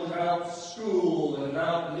talked about school and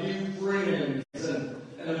about new friends and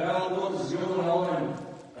about what was going on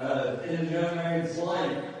in the young man's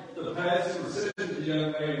life. The pastor said to the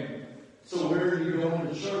young man, "So where are you going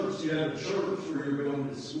to church? You have a church where you're going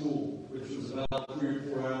to school," which was about 3 or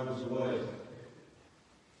 4 hours away.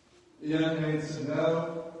 The young man said,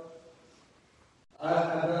 "No,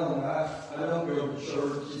 I don't go to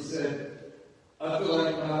church." He said, "I feel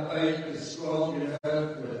like my faith is strong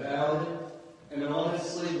enough without it. And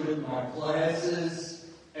honestly, with my classes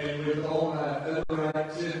and with all my other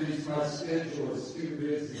activities, my schedule is too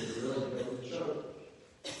busy to really go to church."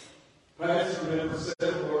 Pastor never said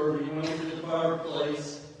a word. He went to the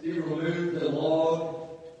fireplace. He removed the log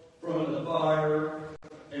from the fire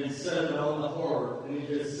and set it on the hearth. And he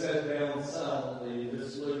just sat down silently and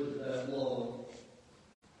just looked at that log.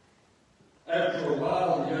 After a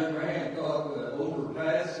while, the young man thought the older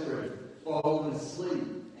pastor had fallen asleep.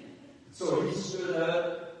 So he stood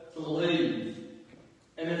up to leave.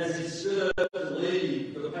 And as he stood up to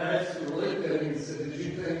leave, the pastor looked at him and said, "Did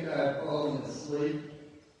you think I had fallen asleep?"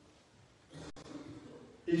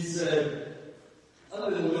 He said,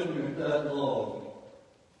 "I've been looking at that log."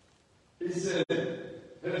 He said,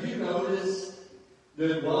 "Have you noticed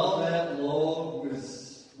that while that log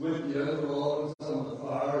was with the other logs on the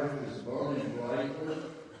fire, it was burning brightly?"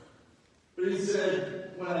 But he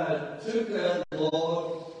said, "When I took that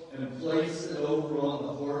log and placed it over on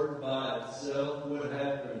the hearth by itself, what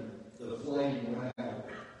happened? The flame went out."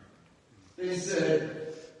 He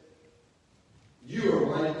said, "You are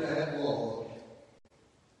like that log."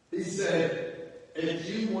 He said, "If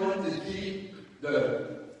you want to keep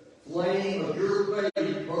the flame of your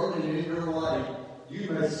faith burning in your life, you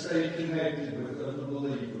must stay connected with other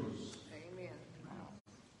believers." Amen.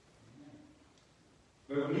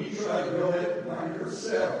 But when you try to go it by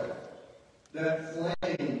yourself, that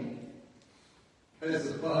flame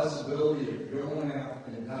has the possibility of going out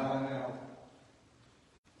and dying out.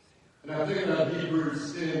 And I think about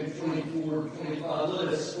Hebrews 10:24-25. Let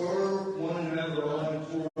us spur one another on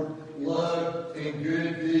toward love and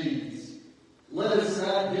good deeds. Let us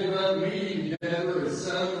not give up meeting together as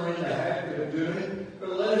some are in the habit of doing, but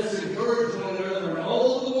let us encourage one another in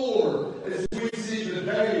all the more as we see the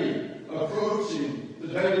day approaching, the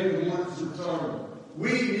day of the Lord's return.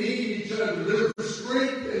 We need each other. There's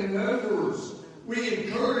strength in numbers. We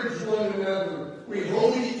encourage one another. We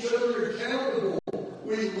hold each other accountable.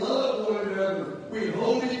 We love one another. We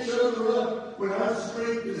hold each other up when our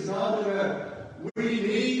strength is not enough. We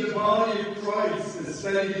need the body of Christ to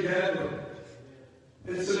stay together.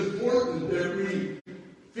 It's important that we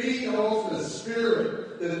feed off the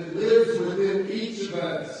Spirit that lives within each of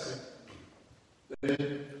us.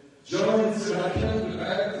 John said, "I come to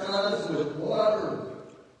baptize with water,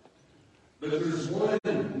 but there's one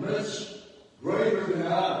much greater than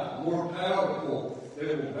I, more powerful,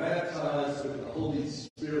 that will baptize with the Holy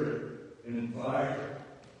Spirit and fire."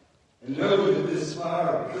 And know that this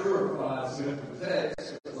fire purifies and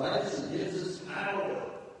protects, but lights and gives us power.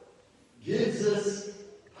 Gives us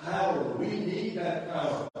power. We need that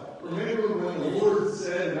power. Remember when the Lord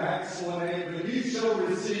said in Acts 1:8, "But you shall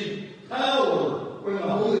receive power when the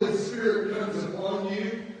Holy Spirit comes upon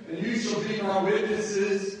you, and you shall be my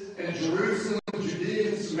witnesses in Jerusalem, Judea,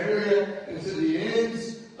 and Samaria, and to the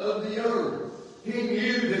ends of the earth." He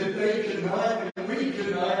knew that they could not, and we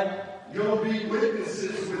could not, go be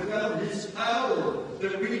witnesses without His power,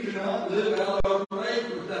 that we cannot live out our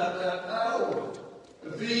faith without that power.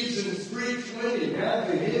 Ephesians 3:20, "Now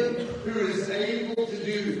to Him who is able to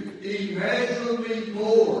do immeasurably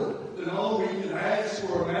more than all we can ask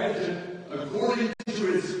or imagine, according to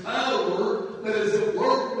His power that is at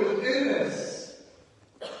work within us."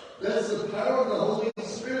 That's the power of the Holy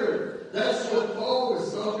Spirit. That's what Paul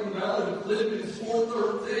was talking about in Philippians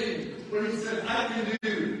 4:13, when he said, "I can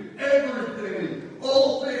do everything,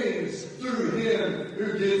 all things, through Him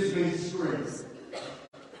who gives me strength."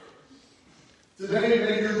 Today,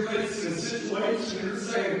 maybe you're facing a situation you're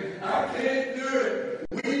saying, "I can't do it.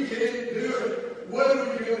 We can't do it. What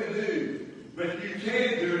are we going to do?" But you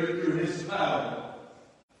can do it through His power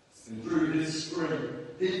and through His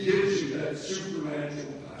strength. He gives you that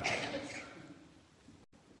supernatural power.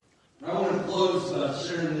 I want to close by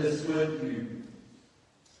sharing this with you.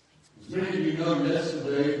 As many of you know,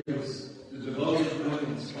 yesterday was the Devoted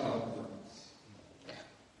Women's Conference.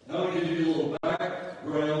 I want to give you a little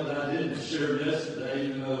background that I didn't share yesterday,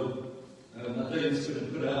 even though I think it's been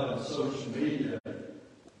put out on social media.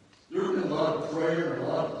 There have been a lot of prayer and a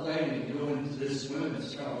lot of planning going into this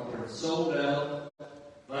women's conference. Sold out,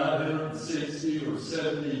 560 or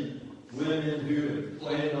 70 women who had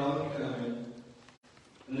planned on coming.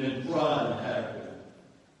 And then pride happened.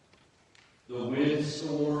 the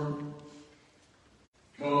windstorm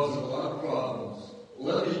caused a lot of problems.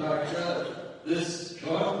 Let me back up. This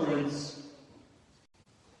conference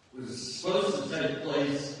was supposed to take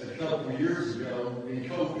place a couple of years ago,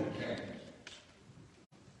 and COVID came.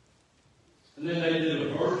 And then they did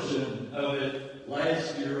a version of it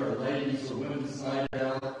last year, a ladies' or women's night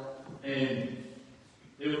out, and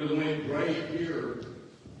it went great here.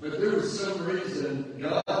 But there was some reason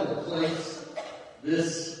God had placed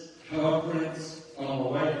this conference on my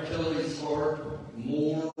wife Kelly's heart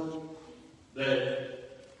more, that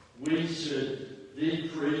we should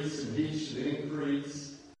decrease and he should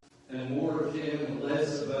increase, and more of him and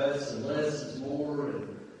less of us, and less is more,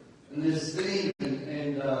 and this theme,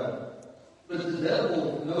 but the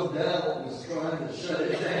devil, no doubt, was trying to shut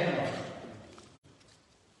it down.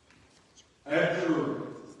 After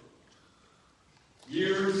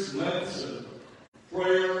years, months of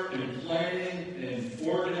prayer and planning and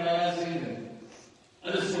organizing, and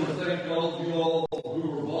I just want to thank all of you all who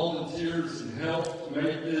were volunteers and helped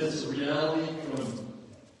make this a reality, from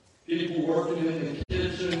people working in the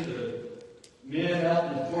kitchen to men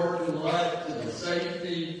out in the parking lot to the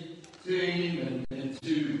safety team and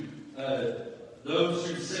to those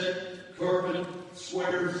who set carpet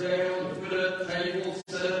squares down, to put up tables,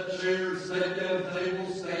 set up chairs, take down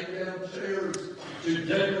tables, take down chairs, to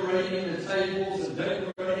decorating the tables and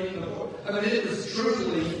decorating the board. I mean, it was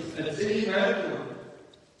truly a team effort.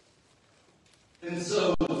 And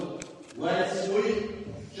so, last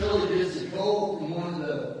week, Kelly gets a call from one of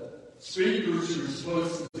the speakers who was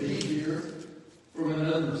supposed to be here from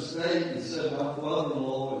another state and said, my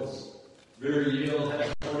father-in-law is very ill, had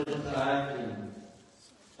a heart attack, and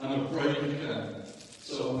I'm afraid to come.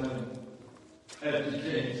 So I'm going to have to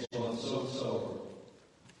cancel. I'm so sorry.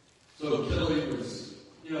 So Kelly was,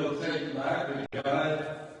 taken back, but God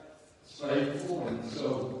is faithful, and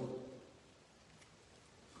so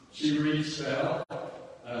she reached out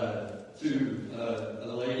to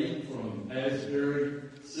a lady from Asbury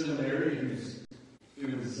Seminary who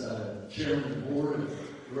was chairman of the board of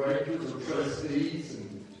directors or trustees,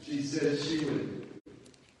 and she said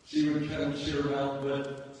she would come share about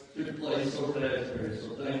what took place over at Asbury.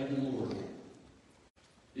 So thank you, Lord.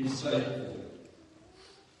 He's faithful.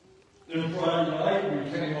 Then Friday night,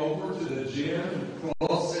 we came over to the gym and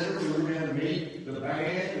Cross Center. We were going to meet the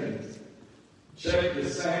band and check the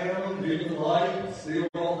sound, do the lights, do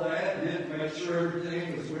all that. Did make sure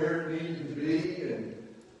everything was where it needed to be. And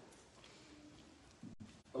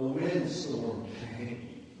a windstorm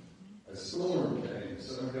came. A storm came.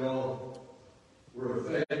 Some of y'all were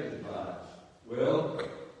affected by it. Well,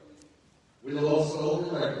 we lost all the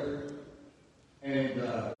electric, and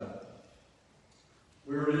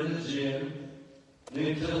we were in the gym.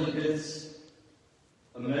 Then Kelly gets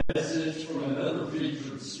a message from another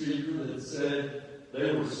featured speaker that said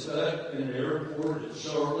they were stuck in the airport at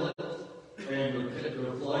Charlotte, and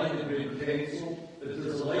their flight had been canceled, but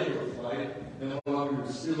there's a later flight, and while we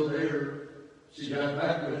were still there, she got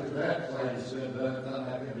back with her, that flight has been done, I'm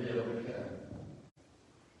not going to be able to come.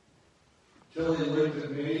 Kelly looked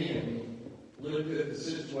at me and looked at the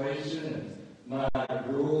situation, and my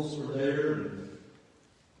girls were there, and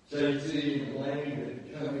JT and Lane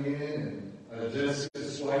had come in, and Jessica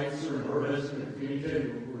Schweitzer and her husband and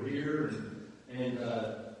communicator were here, and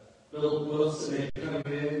Philip Wilson had come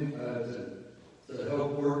in to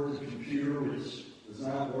help work the computer, which was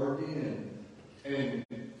not working, and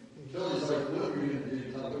Kelly's like, what are we going to do?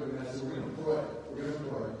 And I said, we're going to pray. We're going to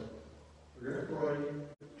pray. We're going to pray.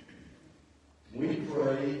 We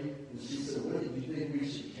prayed, and she said, what, do you think we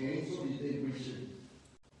should cancel? Do you think we should?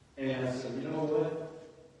 And I said, you know what?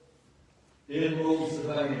 In rolls the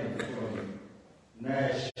band from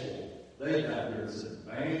Nashville. They got here and said,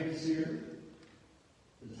 the band is here.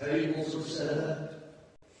 The tables are set up.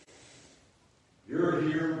 You're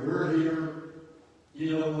here. We're here. You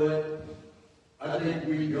know what? I think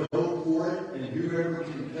we go for it, and whoever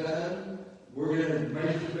can come, we're going to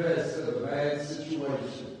make the best of a bad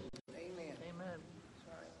situation. Amen. Amen.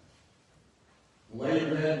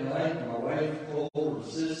 Later that night, my wife called her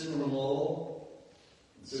sister-in-law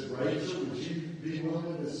and said, Rachel, would you be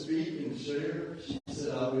willing to speak and share? She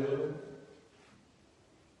said, I will.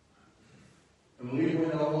 And we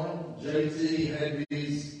went on. JT had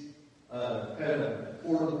had a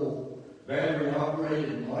portable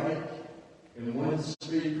battery-operated mic and one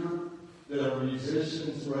speaker that our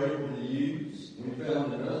musicians were able to use. We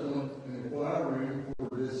found another one in the choir room for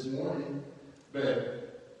this morning,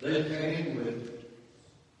 but they came with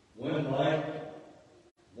one mic,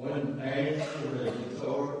 one amp for the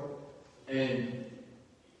guitar, and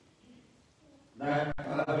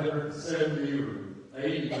 570 or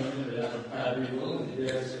 80 women, I'd be willing to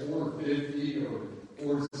guess 450 or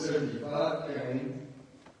 475 came.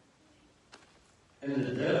 And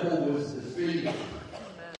the devil was defeated.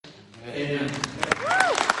 And you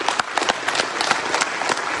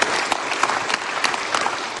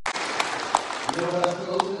know what I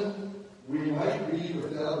told them? We might be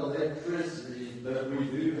without electricity, but we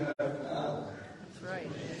do have power. That's right.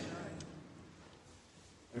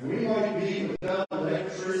 And we might be without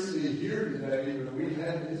electricity here today, but we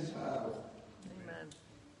have His power. Amen.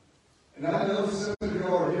 And I know some of you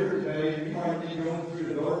are here today, and you might be going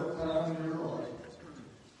through a dark time in your life.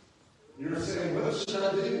 You're saying, what should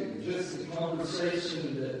I do? Just a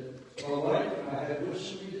conversation that my wife and I had, what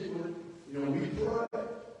should we do? We pray.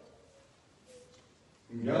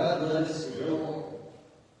 And God led us to go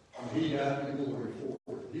on. And He got the glory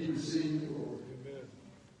for it. He received the glory.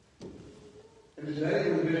 And today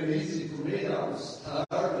it would have been easy for me. I was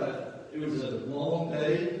tired. It was a long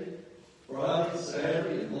day. Friday,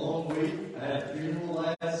 Saturday, long week. I had a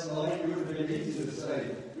funeral last night. It would have been easy to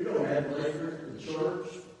say, we don't have labor at the church.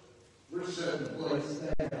 We're shutting the place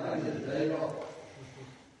down. I get a day off.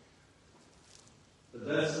 But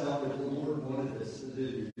that's not what the Lord wanted us to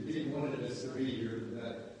do. He wanted us to be here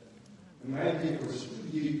today. And maybe it was for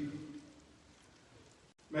you.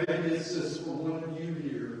 Maybe it's just for one of you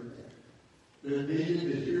here that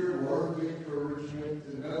needed to hear a word of encouragement,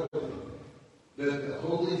 to know that the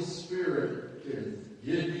Holy Spirit can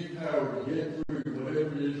give you power to get through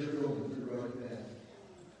whatever it is you're going through right now.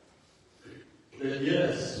 That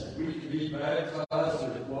yes, we can be baptized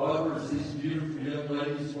with water as these beautiful young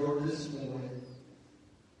ladies were this morning.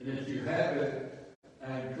 And if you haven't,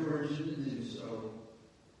 I encourage you to do so.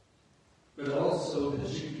 But also that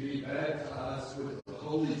you can be baptized with the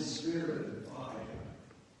Holy Spirit and fire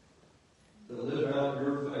to live out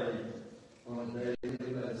your faith on a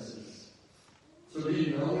daily basis. So do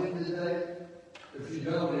you know Him today? If you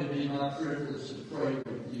don't, it'd be my privilege to pray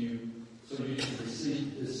with you so you can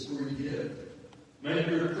receive this free gift.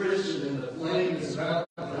 Maybe you're a Christian and the flame is about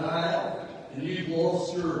to die out and you've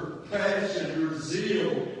lost your passion, your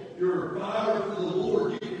zeal, your fire for the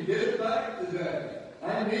Lord. You can get it back today.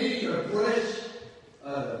 I need a fresh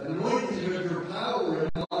anointing of your power in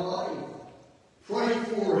my life. Pray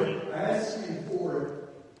for it. Ask Him for it.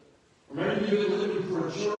 Or maybe you've been looking for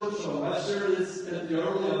a church home. I shared this at the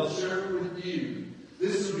early. I'll share it with you.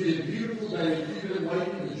 This would be a beautiful day. If you've been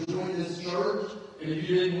waiting to join this church, and if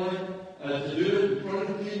you didn't want to do it in front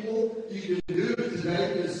of people, you can do it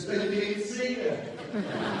today because they can't see you.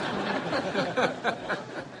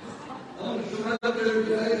 I'm going to come out there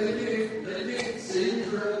today. They can't see you.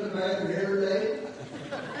 You're having a bad hair day.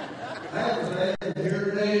 I have a bad hair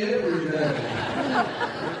day every day.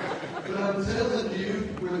 But I'm telling you,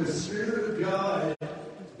 when the Spirit of God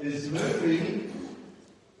is moving,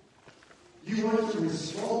 you want to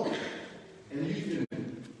respond. And you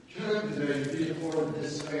can come today and be a part of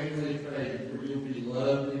this family of faith where you'll be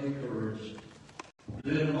loved and encouraged.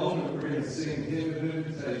 But in a moment, we're going to sing Hymn of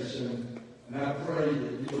Invitation. And I pray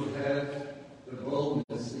that you'll have the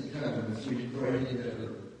boldness to come as we pray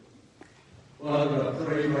together. Father, I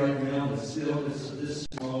pray right now in the stillness of this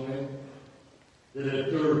moment that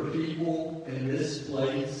if there are people in this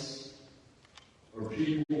place or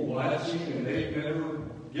people watching and they've never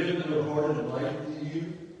given their heart and life to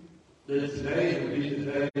you, that today would be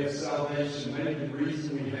the day of salvation. Maybe the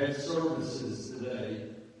reason we had services today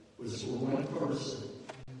was for one person.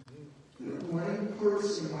 That one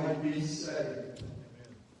person might be saved.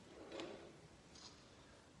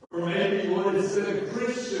 Or maybe what is that a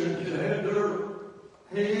Christian can have their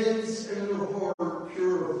hands and their heart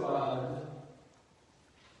purified.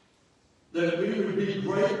 That we would be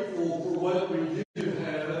grateful for what we do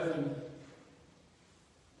have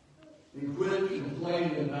and quit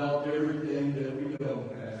complaining about everything that we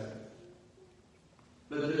don't have.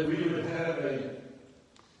 But that we would have a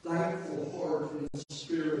thankful heart in the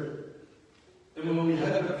Spirit. And when we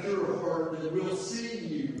have a pure heart, that we'll see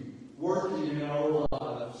you working in our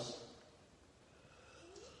lives.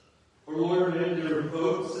 Or Lord, maybe there are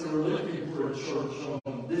folks that are looking for a church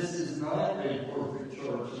home. This is not a perfect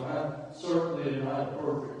church. And I'm certainly not a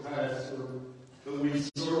perfect pastor. But we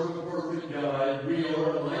serve a perfect God. We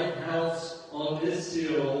are a lighthouse on this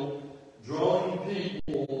hill, drawing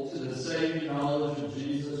people to the saving knowledge of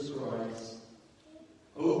Jesus Christ.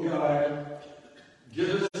 Oh God,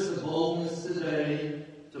 give us the boldness today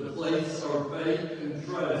to place our faith and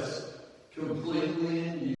trust completely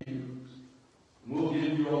in you. We'll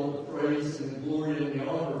give you all the praise and the glory and the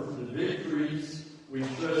honor for the victories we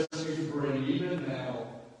trust you to bring even now.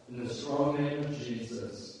 In the strong name of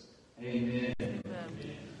Jesus. Amen. Amen.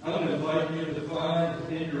 I'm going to invite you to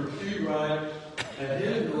find in your pew right a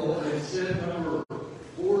hymnal and set number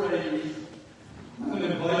 480. I'm going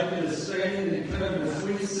to invite you to stand and come as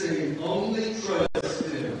we sing, Only Trust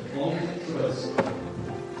Him, Only Trust Him.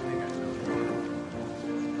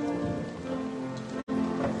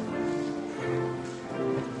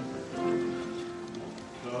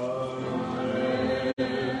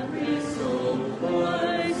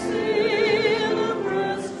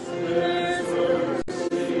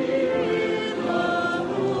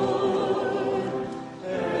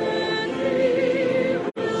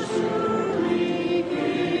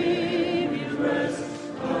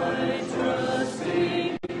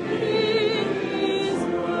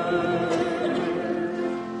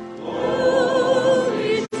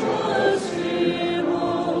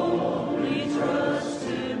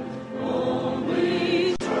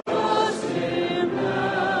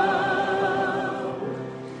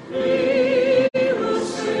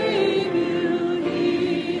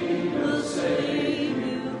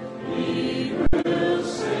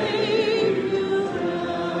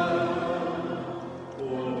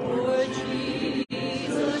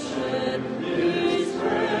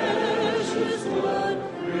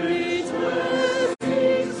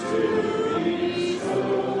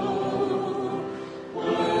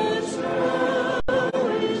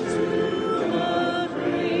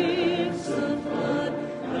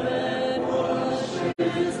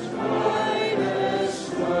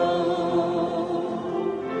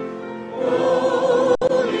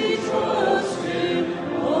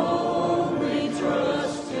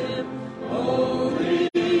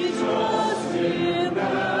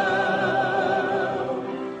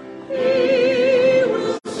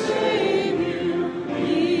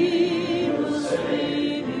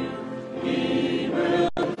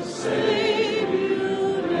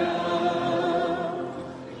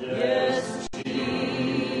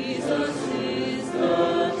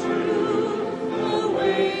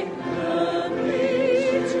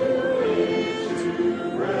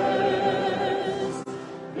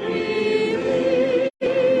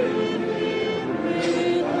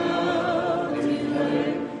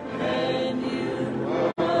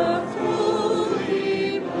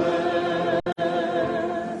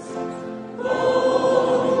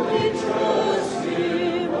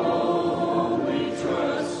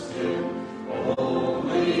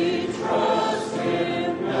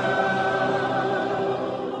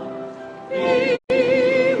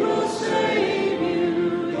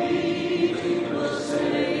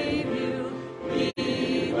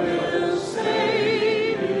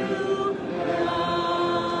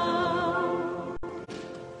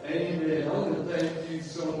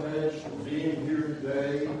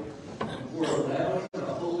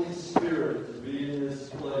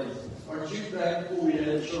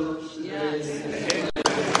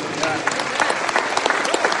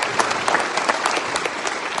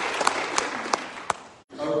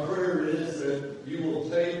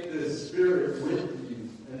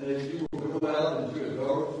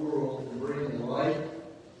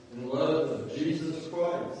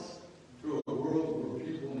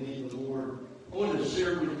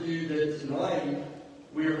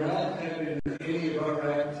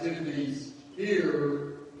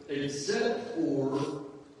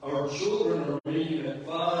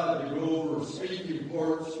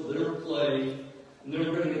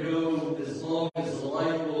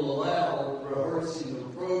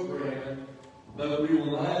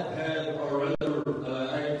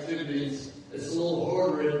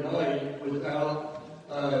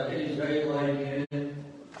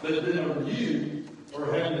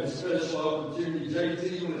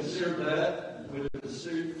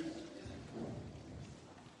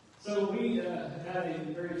 So we have had a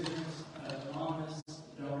very generous anonymous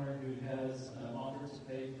donor who has offered to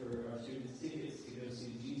pay for our students' tickets to go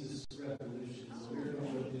see Jesus Revolution. So we're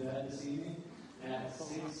going to do that this evening at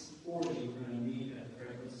 6:40. We're going to meet at the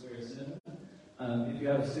Franklin Square Cinema. If you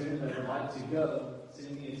have a student that would like to go,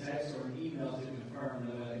 send me a text or an email to confirm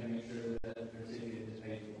that I can make sure that their ticket is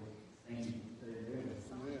paid for. Thank you.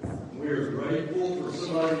 We're grateful for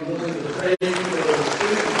somebody willing to pay for their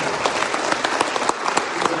students.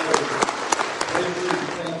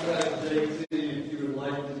 Contact JT if you would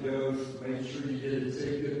like to go. Make sure you get a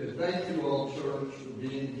ticket. But thank you all, church, for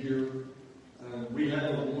being here. We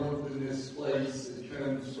have a warmth in this place that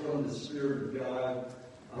comes from the Spirit of God.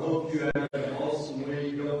 I hope you have an awesome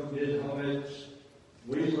week. Don't forget how much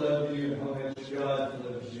we love you and how much God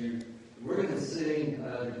loves you. We're going to sing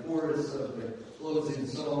the chorus of the closing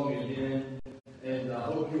song again. And I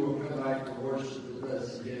hope you will come back to worship with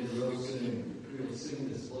us again real soon. We'll sing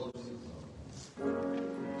this closing song.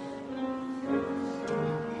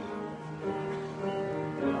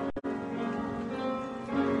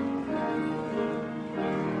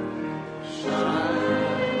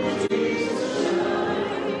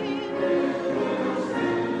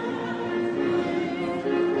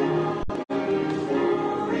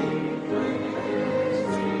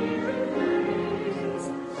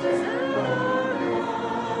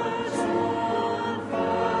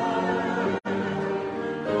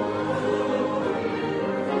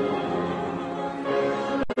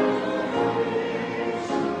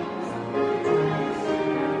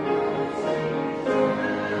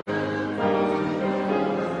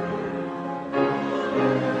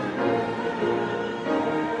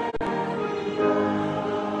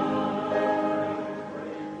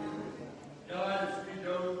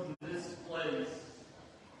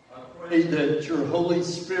 pray that your Holy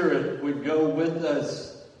Spirit would go with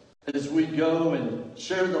us as we go and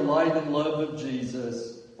share the light and love of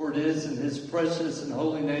Jesus. For it is in his precious and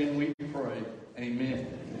holy name we pray.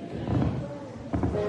 Amen.